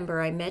November,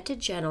 I met a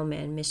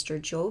gentleman,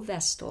 Mr. Joe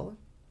Vestal.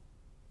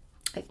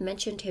 I've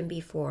mentioned him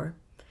before.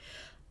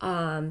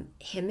 Him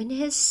and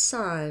his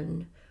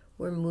son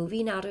were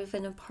moving out of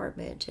an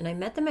apartment, and I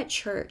met them at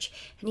church,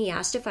 and he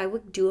asked if I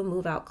would do a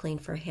move out clean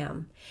for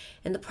him.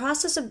 In the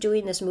process of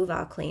doing this move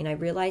out clean, I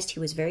realized he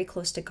was very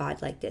close to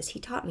God like this. He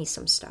taught me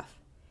some stuff.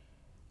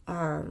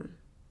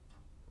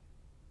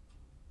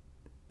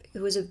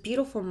 It was a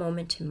beautiful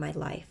moment in my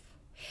life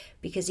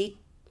because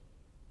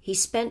he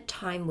spent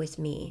time with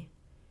me,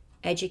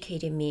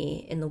 educating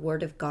me in the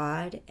Word of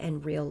God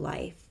and real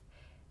life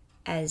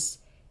as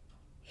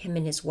him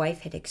and his wife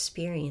had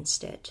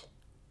experienced it.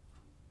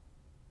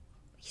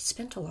 He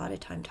spent a lot of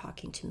time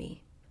talking to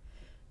me.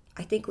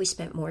 I think we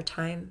spent more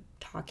time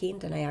talking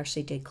than I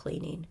actually did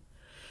cleaning.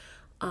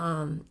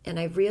 And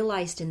I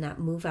realized in that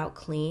move out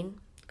clean,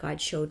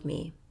 God showed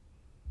me,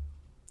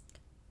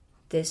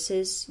 this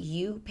is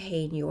you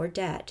paying your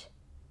debt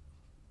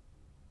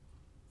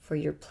for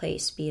your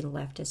place being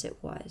left as it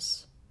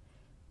was.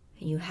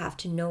 And you have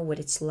to know what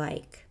it's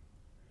like.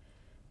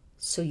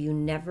 So you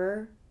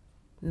never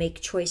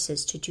make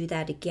choices to do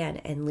that again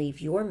and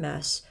leave your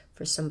mess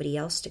for somebody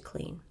else to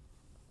clean.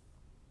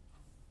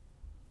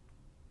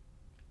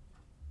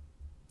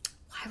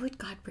 Why would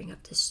God bring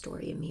up this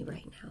story in me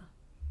right now?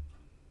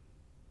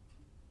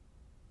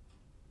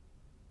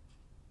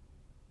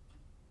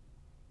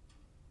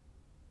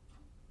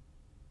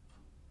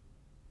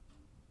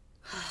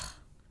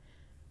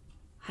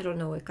 I don't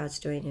know what God's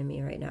doing in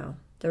me right now.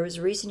 There was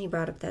a reason he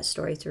brought up that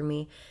story through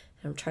me,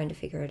 and I'm trying to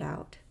figure it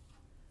out.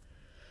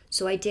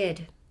 So I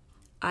did.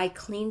 I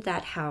cleaned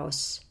that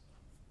house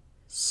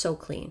so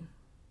clean.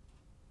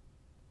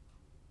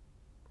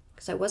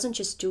 Because I wasn't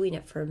just doing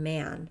it for a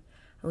man.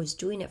 I was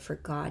doing it for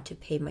God to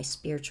pay my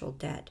spiritual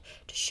debt,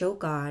 to show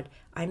God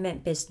I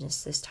meant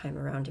business this time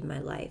around in my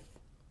life.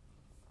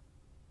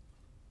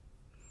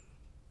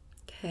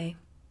 Okay?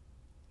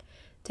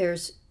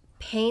 There's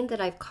pain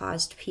that I've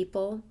caused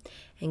people,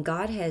 and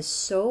God has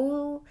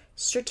so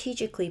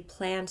strategically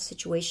planned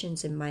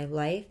situations in my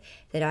life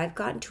that I've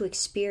gotten to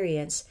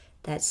experience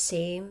that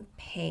same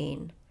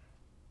pain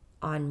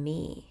on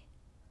me.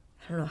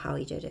 I don't know how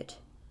he did it,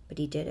 but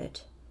he did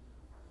it.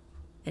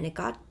 And it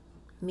got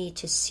me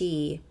to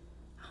see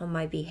how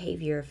my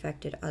behavior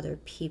affected other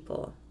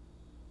people.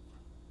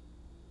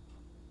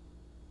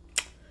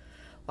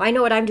 Well, I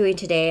know what I'm doing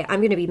today. I'm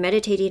going to be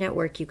meditating at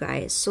work, you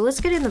guys. So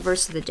let's get in the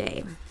verse of the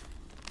day.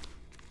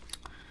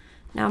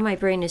 Now my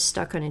brain is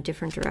stuck on a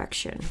different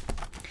direction.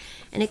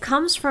 And it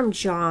comes from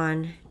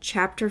John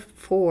chapter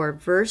 4,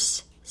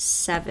 verse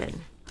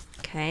 7.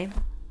 Okay?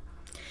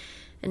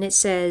 And it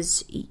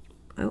says,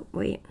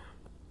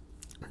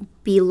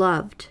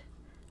 Beloved,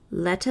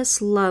 let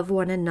us love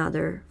one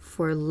another,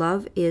 for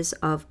love is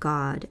of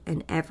God,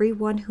 and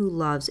everyone who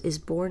loves is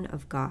born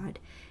of God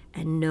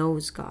and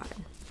knows God.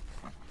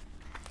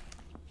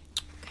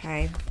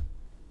 Okay?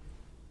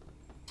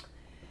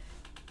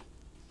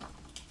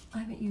 I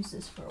haven't used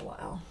this for a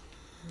while.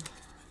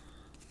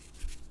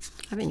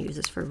 I haven't used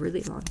this for a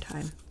really long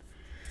time.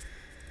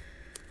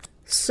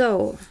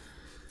 So,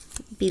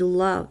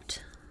 beloved,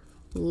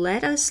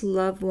 let us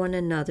love one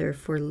another,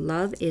 for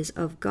love is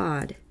of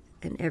God,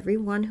 and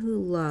everyone who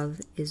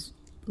loves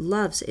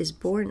is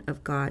born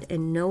of God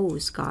and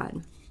knows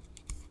God.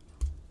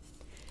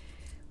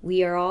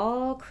 We are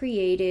all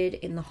created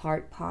in the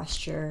heart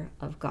posture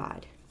of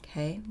God,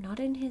 okay? Not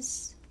in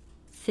his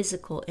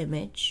physical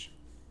image.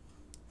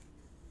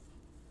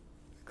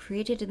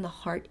 Created in the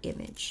heart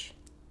image,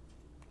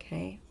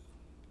 okay?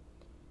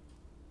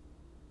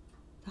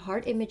 The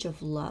heart image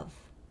of love.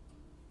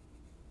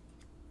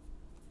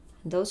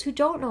 And those who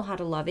don't know how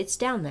to love, it's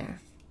down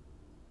there.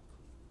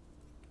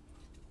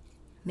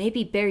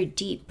 Maybe buried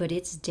deep, but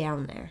it's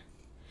down there.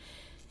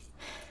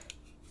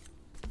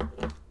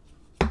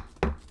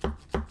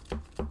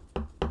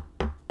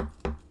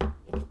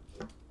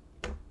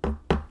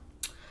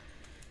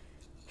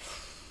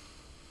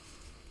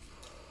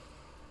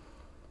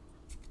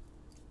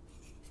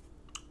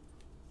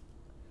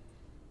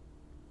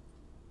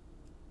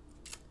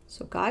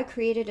 So God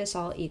created us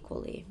all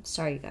equally.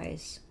 Sorry,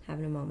 guys,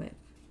 having a moment.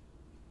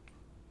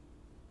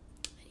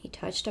 He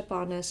touched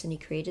upon us and he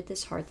created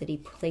this heart that he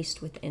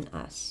placed within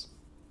us.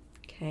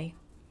 Okay?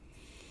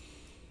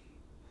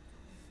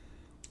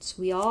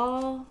 So we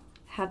all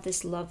have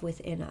this love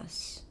within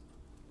us.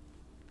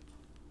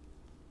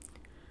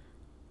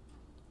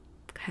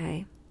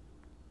 Okay?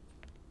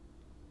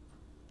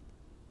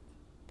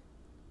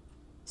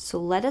 So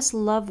let us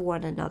love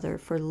one another,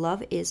 for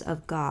love is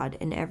of God,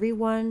 and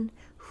everyone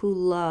who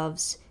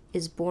loves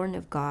is born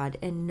of God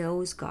and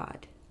knows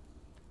God.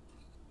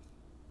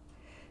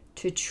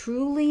 To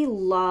truly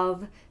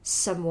love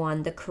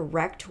someone the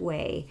correct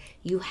way,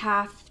 you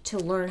have to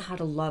learn how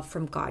to love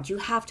from God. You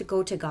have to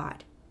go to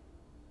God.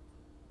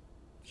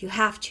 You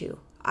have to.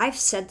 I've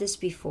said this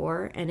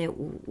before, and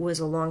it was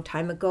a long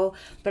time ago,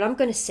 but I'm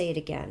going to say it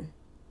again.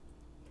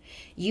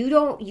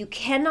 You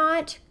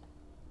cannot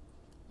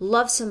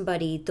love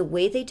somebody the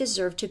way they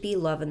deserve to be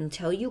loved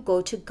until you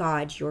go to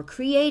God, your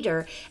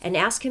creator, and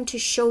ask him to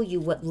show you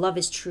what love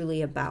is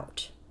truly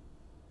about.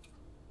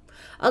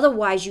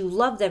 Otherwise, you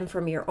love them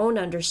from your own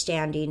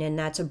understanding, and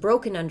that's a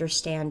broken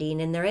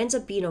understanding, and there ends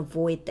up being a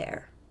void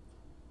there.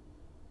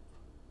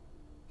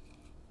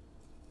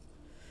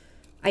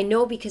 I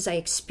know because I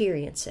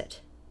experience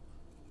it.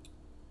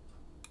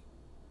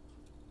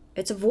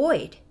 It's a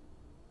void.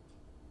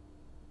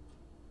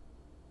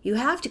 You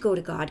have to go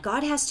to God.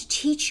 God has to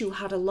teach you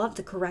how to love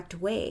the correct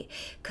way,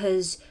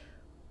 because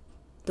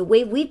the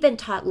way we've been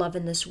taught love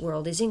in this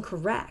world is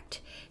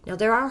incorrect. Now,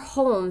 there are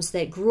homes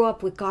that grew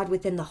up with God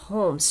within the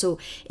home, so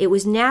it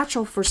was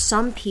natural for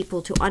some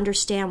people to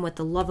understand what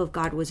the love of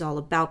God was all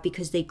about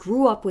because they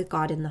grew up with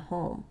God in the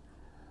home.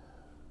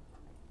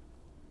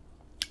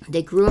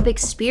 They grew up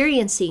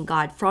experiencing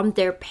God from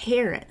their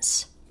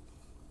parents.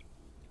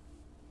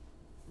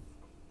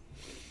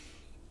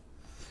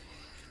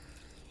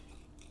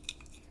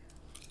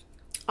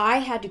 I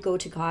had to go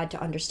to God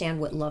to understand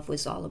what love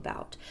was all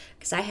about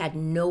because I had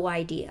no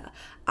idea.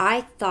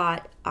 I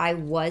thought I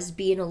was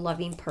being a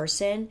loving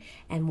person,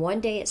 and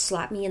one day it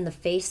slapped me in the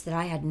face that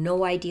I had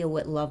no idea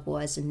what love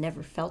was and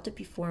never felt it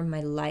before in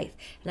my life,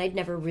 and I'd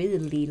never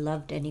really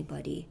loved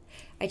anybody.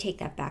 I take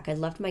that back. I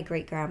loved my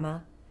great-grandma,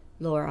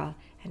 Laura,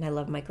 and I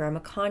loved my grandma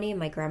Connie and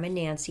my grandma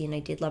Nancy, and I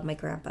did love my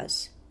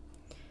grandpas.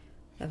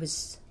 But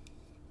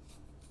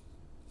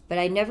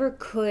I never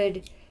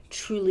could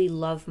truly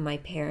love my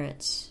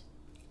parents.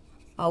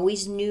 I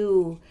always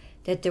knew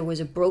that there was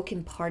a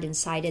broken part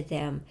inside of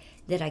them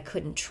that I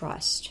couldn't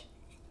trust.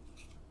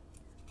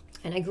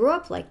 And I grew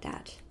up like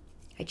that.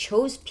 I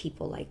chose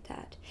people like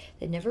that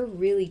never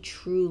really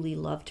truly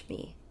loved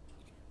me.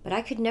 But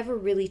I could never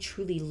really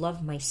truly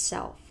love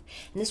myself.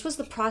 And this was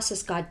the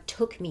process God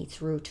took me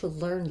through to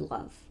learn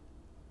love.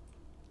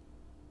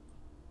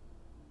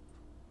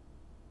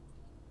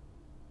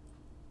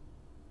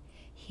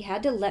 He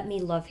had to let me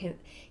love him.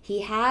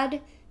 He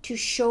had to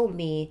show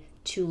me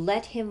to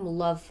let him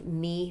love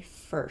me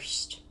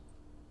first.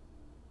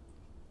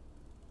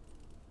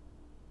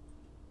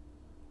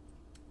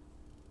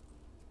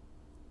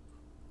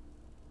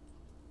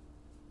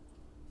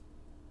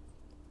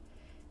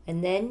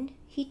 And then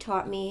he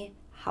taught me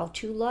how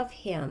to love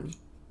him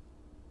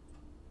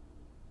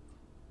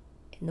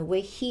in the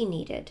way he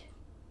needed,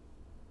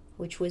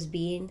 which was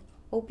being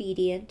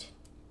obedient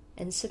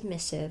and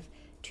submissive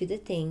to the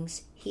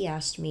things he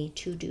asked me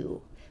to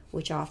do,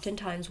 which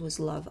oftentimes was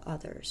love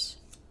others.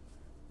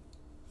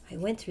 I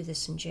went through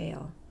this in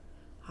jail.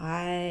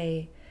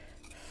 It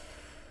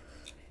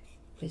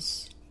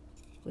was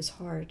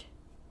hard.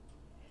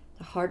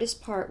 The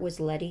hardest part was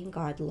letting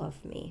God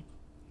love me.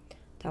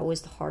 That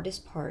was the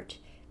hardest part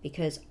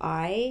because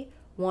I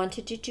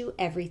wanted to do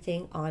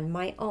everything on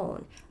my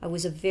own. I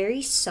was a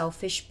very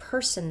selfish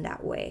person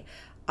that way.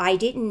 I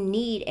didn't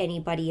need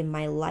anybody in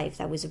my life.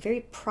 That was a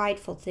very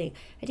prideful thing.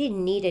 I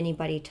didn't need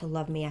anybody to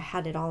love me. I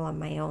had it all on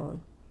my own.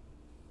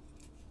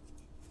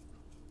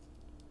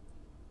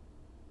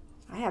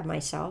 I have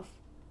myself.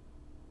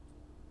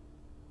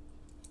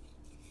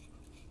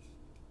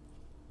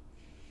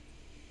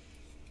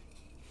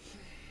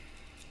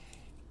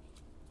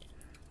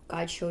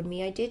 God showed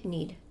me I did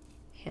need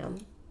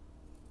him.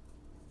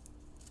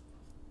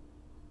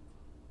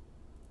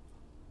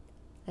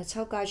 That's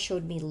how God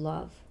showed me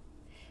love.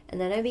 And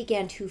then I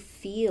began to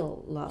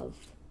feel love.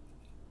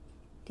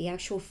 The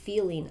actual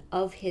feeling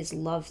of his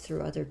love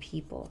through other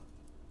people.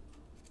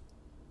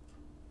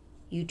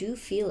 You do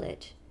feel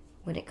it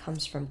when it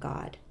comes from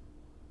God.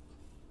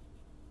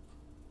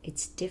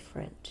 It's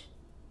different.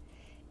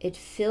 It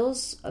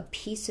fills a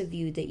piece of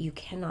you that you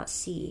cannot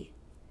see.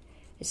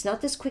 It's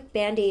not this quick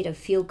band-aid of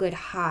feel-good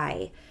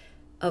high,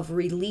 of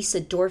release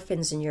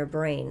endorphins in your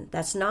brain.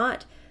 That's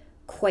not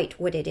quite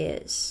what it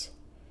is.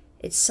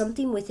 It's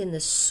something within the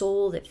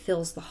soul that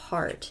fills the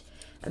heart.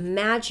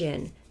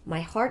 Imagine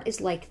my heart is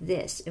like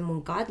this, and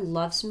when God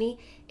loves me,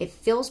 it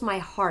fills my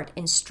heart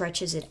and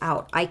stretches it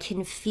out. I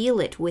can feel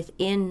it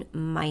within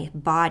my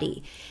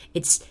body.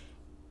 It's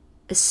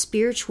a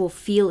spiritual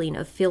feeling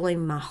of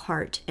filling my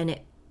heart, and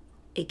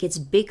it gets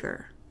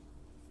bigger.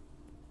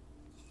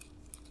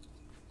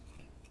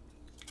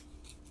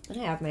 And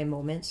I have my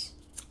moments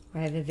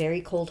where I have a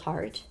very cold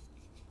heart.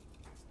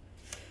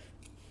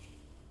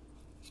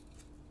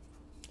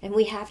 And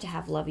we have to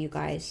have love, you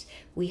guys.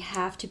 We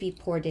have to be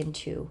poured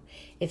into.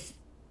 If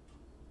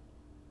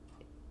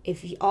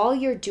all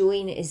you're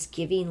doing is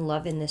giving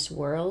love in this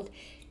world,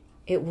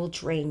 it will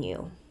drain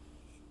you.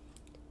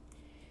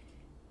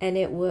 And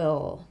it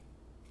will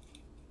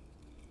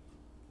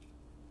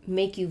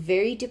make you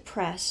very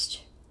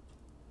depressed.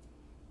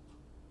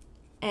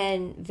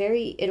 And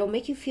it'll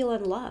make you feel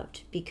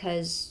unloved,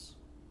 because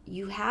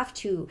you have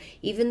to,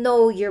 even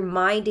though your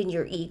mind and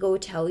your ego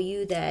tell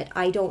you that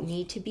I don't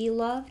need to be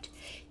loved,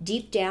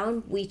 deep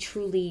down, we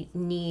truly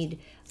need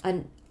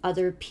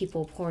other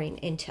people pouring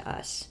into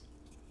us.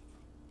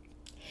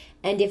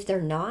 And if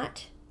they're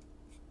not,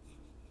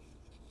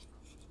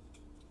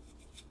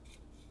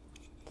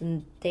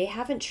 then they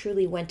haven't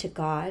truly went to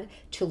God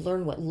to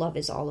learn what love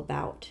is all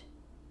about.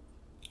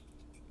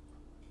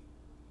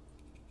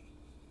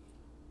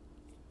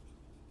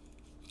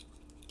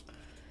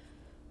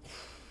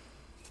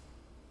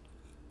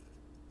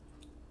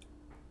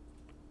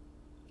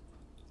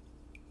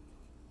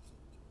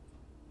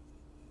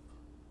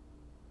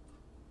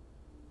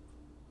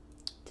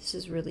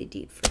 This is really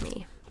deep for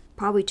me.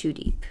 Probably too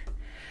deep.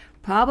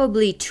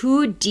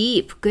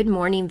 Good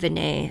morning,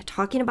 Vinay.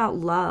 Talking about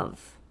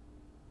love.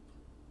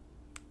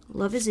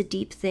 Love is a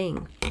deep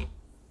thing.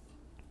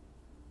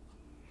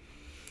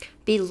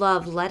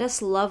 Beloved, let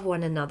us love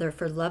one another,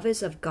 for love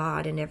is of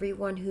God, and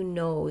everyone who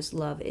knows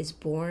love is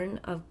born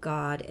of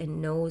God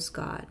and knows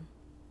God.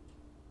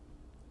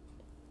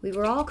 We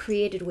were all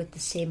created with the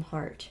same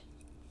heart.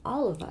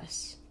 All of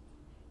us.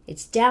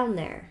 It's down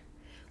there.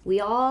 We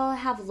all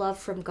have love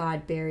from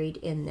God buried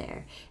in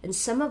there. And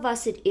some of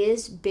us, it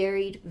is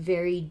buried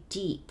very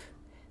deep.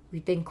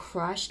 We've been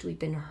crushed. We've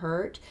been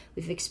hurt.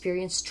 We've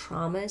experienced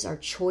traumas, our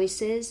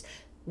choices.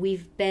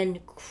 We've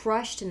been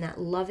crushed, and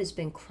that love has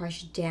been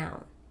crushed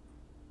down.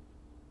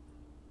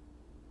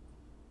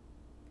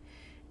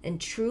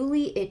 And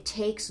truly, it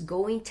takes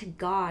going to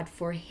God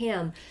for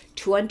Him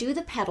to undo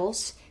the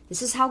petals.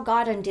 This is how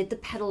God undid the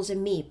petals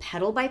in me,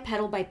 petal by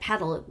petal by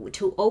petal,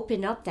 to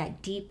open up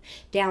that deep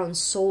down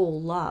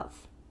soul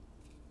love.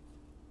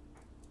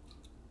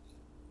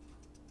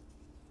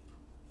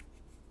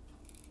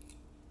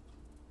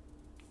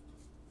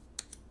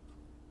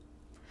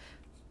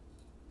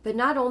 But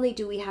not only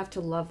do we have to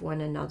love one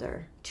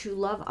another, to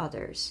love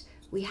others,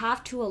 we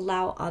have to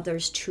allow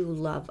others to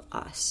love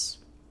us.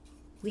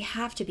 We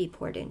have to be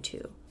poured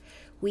into.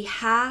 We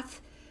have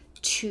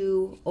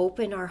to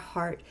open our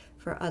heart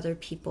for other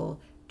people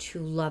to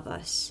love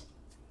us.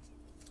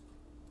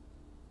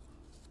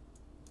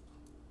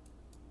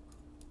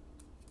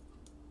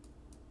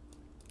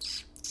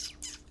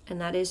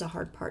 And that is a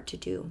hard part to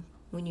do.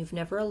 When you've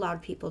never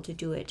allowed people to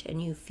do it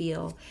and you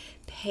feel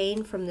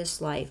pain from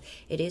this life,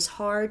 it is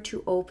hard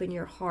to open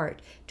your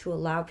heart to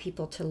allow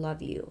people to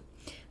love you.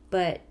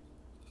 But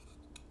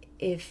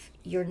if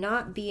you're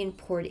not being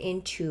poured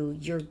into,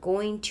 you're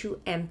going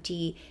to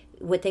empty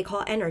what they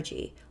call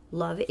energy.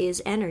 Love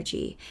is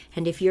energy.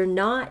 And if you're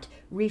not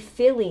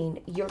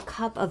refilling your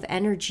cup of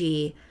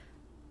energy,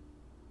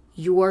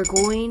 you are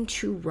going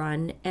to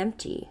run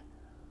empty.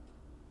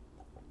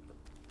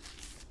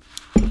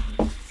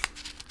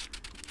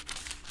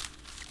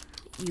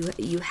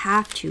 You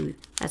have to.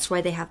 That's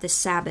why they have the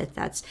Sabbath.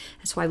 That's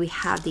why we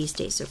have these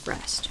days of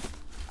rest.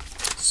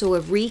 So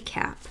a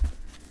recap.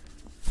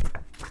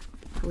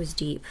 It was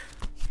deep.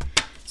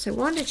 So I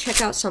wanted to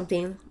check out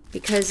something,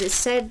 because it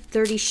said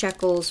 30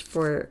 shekels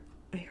for...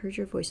 I heard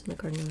your voice in the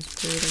garden. I was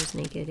prayed. I was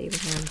naked.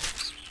 Abraham.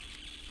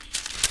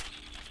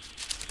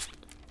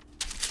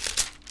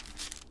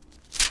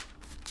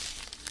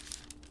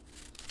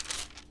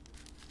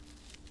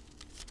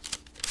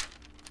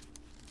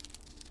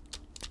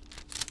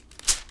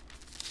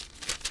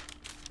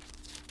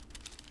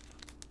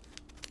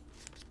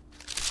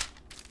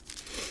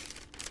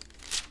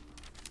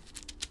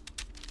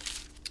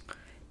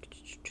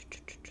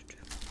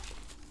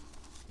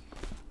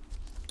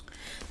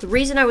 The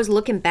reason I was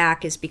looking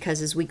back is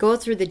because as we go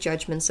through the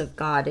judgments of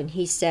God, and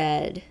He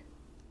said,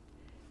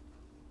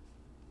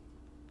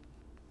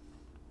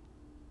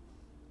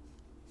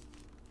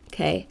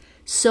 okay,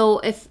 so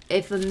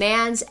if a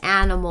man's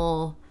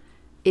animal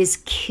is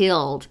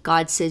killed,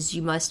 God says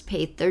you must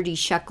pay 30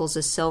 shekels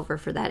of silver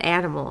for that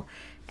animal.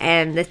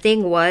 And the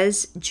thing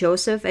was,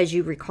 Joseph, as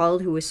you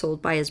recalled, who was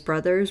sold by his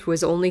brothers,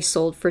 was only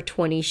sold for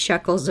 20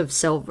 shekels of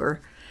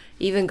silver.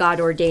 Even God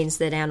ordains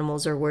that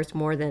animals are worth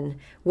more than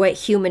what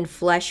human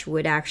flesh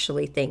would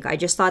actually think. I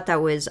just thought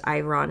that was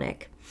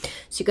ironic.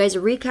 So you guys,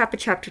 a recap of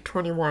chapter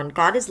 21.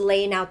 God is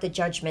laying out the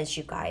judgments,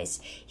 you guys.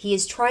 He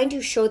is trying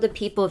to show the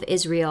people of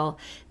Israel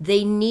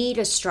they need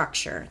a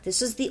structure.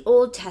 This is the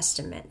Old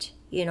Testament.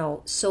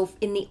 So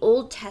in the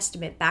Old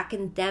Testament, back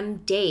in them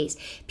days,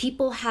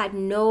 people had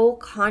no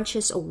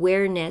conscious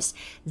awareness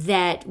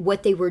that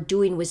what they were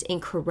doing was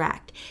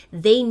incorrect.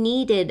 They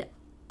needed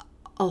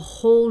a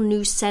whole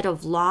new set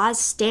of laws,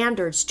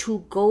 standards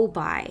to go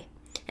by.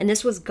 And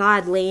this was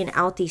God laying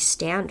out these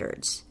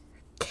standards.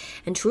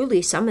 And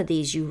truly, some of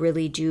these you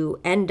really do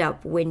end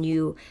up, when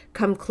you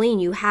come clean,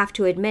 you have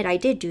to admit, I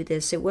did do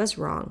this, it was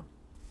wrong.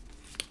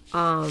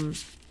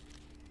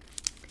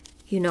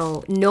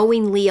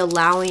 knowingly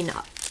allowing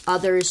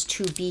others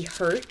to be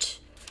hurt,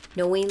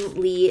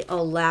 knowingly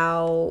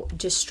allow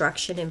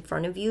destruction in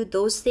front of you,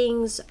 those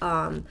things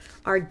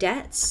are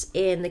debts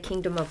in the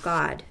kingdom of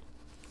God.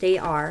 They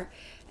are.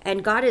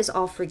 And God is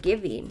all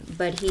forgiving,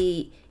 but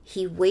he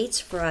waits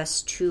for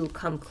us to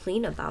come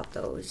clean about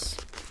those.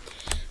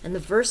 And the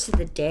verse of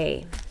the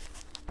day.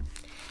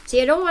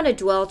 See, I don't want to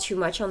dwell too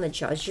much on the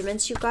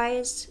judgments, you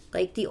guys.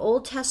 Like the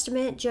Old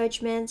Testament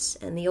judgments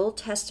and the Old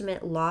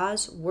Testament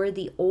laws were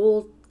the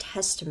Old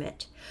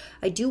Testament.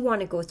 I do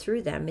want to go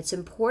through them. It's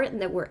important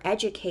that we're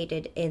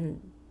educated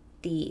in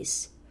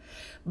these.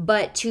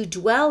 But to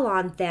dwell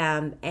on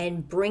them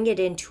and bring it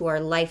into our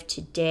life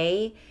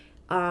today,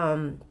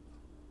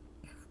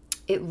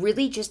 it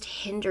really just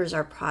hinders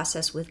our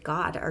process with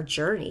God, our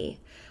journey.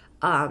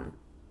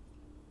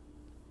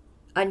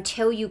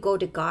 Until you go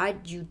to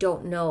God, you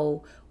don't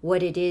know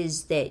what it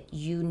is that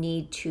you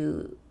need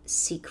to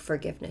seek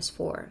forgiveness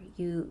for.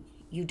 You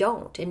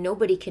don't, and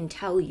nobody can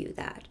tell you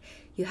that.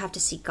 You have to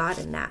seek God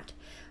in that.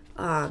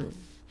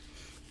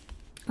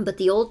 But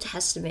the Old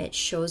Testament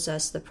shows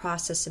us the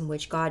process in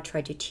which God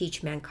tried to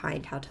teach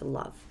mankind how to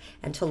love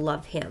and to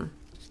love him.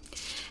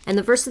 And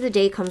the verse of the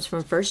day comes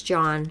from 1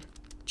 John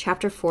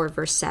chapter 4,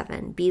 verse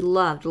 7.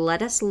 Beloved,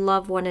 let us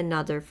love one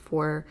another,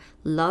 for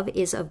love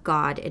is of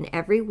God, and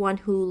everyone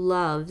who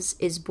loves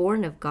is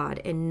born of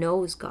God and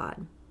knows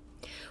God.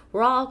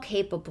 We're all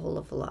capable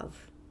of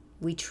love.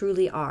 We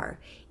truly are.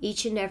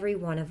 Each and every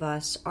one of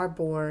us are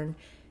born.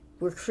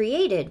 We're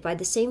created by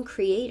the same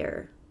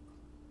Creator.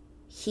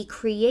 He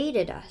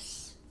created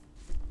us.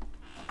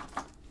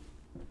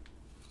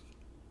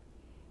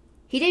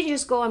 He didn't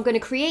just go, I'm going to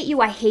create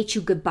you, I hate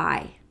you,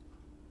 goodbye.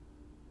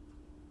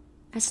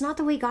 That's not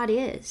the way God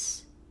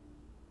is.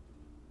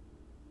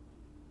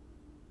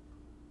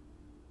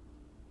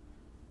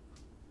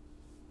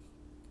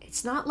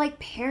 It's not like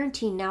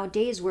parenting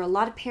nowadays where a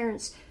lot of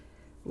parents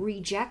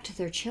reject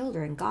their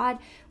children. God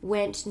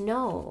went,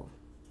 no,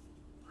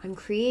 I'm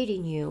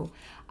creating you.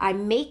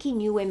 I'm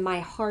making you in my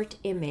heart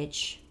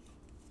image.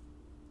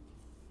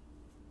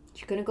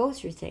 You're going to go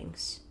through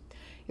things.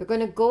 You're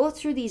going to go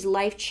through these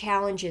life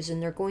challenges,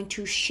 and they're going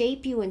to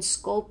shape you and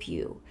sculpt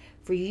you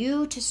for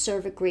you to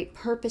serve a great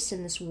purpose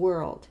in this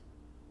world.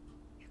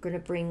 You're going to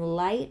bring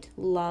light,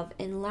 love,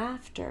 and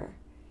laughter.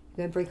 You're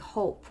going to bring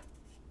hope.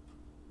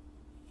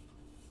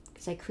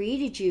 Because I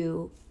created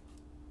you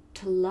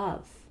to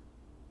love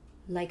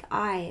like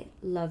I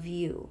love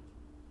you.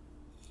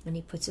 And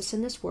he puts us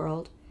in this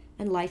world,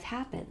 and life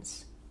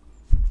happens.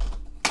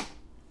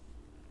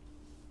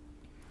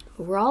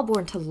 We're all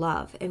born to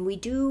love, and we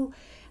do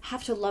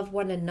have to love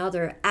one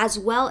another as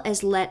well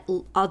as let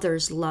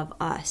others love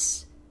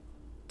us.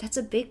 That's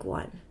a big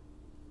one.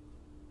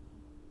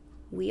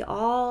 We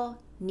all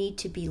need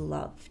to be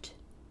loved.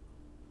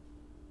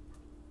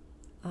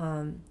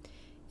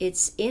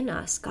 It's in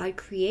us. God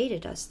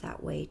created us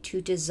that way,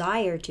 to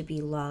desire to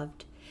be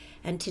loved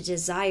and to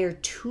desire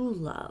to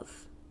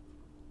love.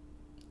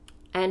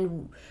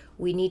 And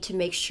we need to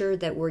make sure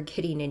that we're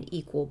getting an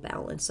equal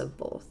balance of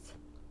both.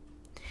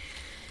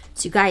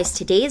 So you guys,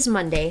 today is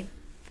Monday.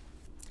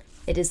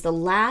 It is the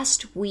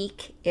last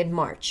week in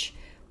March.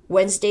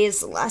 Wednesday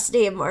is the last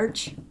day of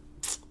March. I'm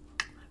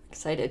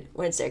excited.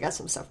 Wednesday, I got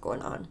some stuff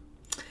going on.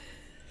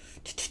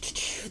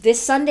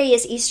 This Sunday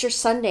is Easter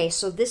Sunday,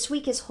 so this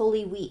week is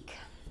Holy Week.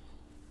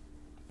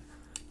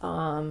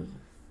 Who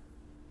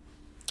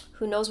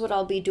knows what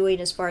I'll be doing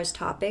as far as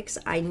topics.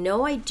 I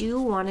know I do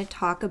want to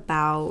talk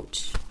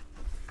about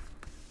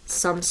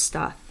some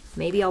stuff.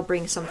 Maybe I'll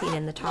bring something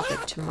in the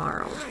topic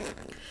tomorrow.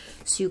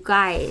 So you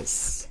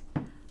guys,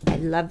 I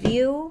love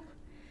you.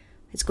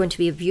 It's going to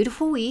be a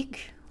beautiful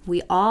week.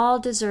 We all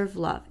deserve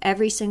love,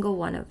 every single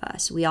one of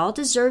us. We all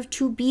deserve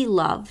to be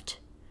loved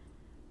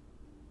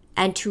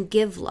and to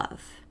give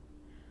love.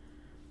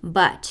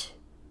 But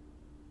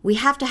we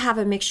have to have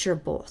a mixture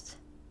of both.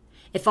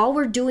 If all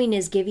we're doing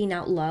is giving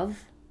out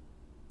love,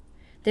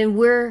 then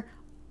we're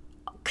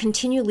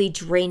continually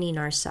draining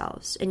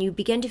ourselves, and you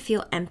begin to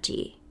feel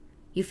empty.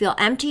 You feel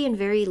empty and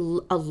very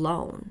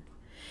alone.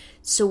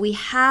 So we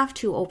have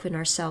to open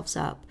ourselves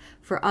up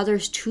for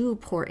others to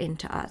pour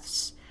into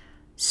us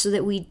so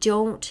that we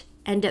don't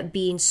end up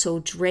being so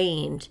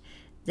drained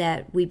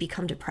that we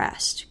become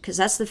depressed. Because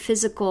that's the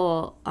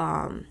physical,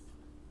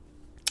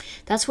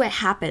 that's what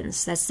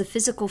happens. That's the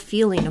physical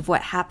feeling of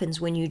what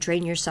happens when you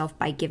drain yourself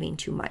by giving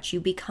too much. You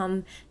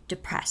become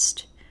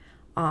depressed.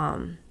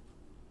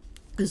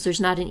 Because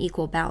there's not an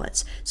equal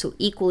balance. So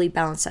equally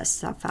balance that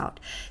stuff out.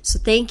 So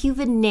thank you,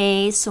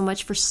 Vinay, so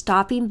much for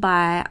stopping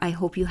by. I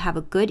hope you have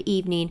a good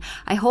evening.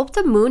 I hope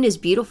the moon is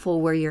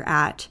beautiful where you're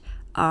at.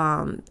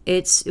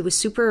 It was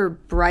super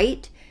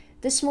bright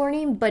this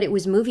morning, but it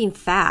was moving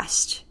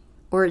fast,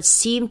 or it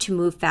seemed to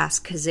move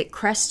fast because it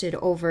crested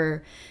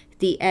over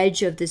the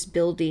edge of this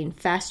building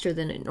faster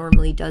than it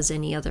normally does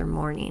any other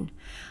morning.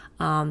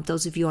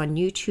 Those of you on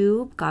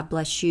YouTube, God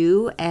bless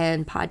you,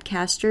 and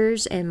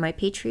podcasters and my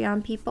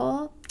Patreon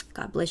people,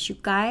 God bless you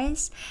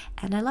guys,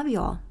 and I love you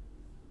all.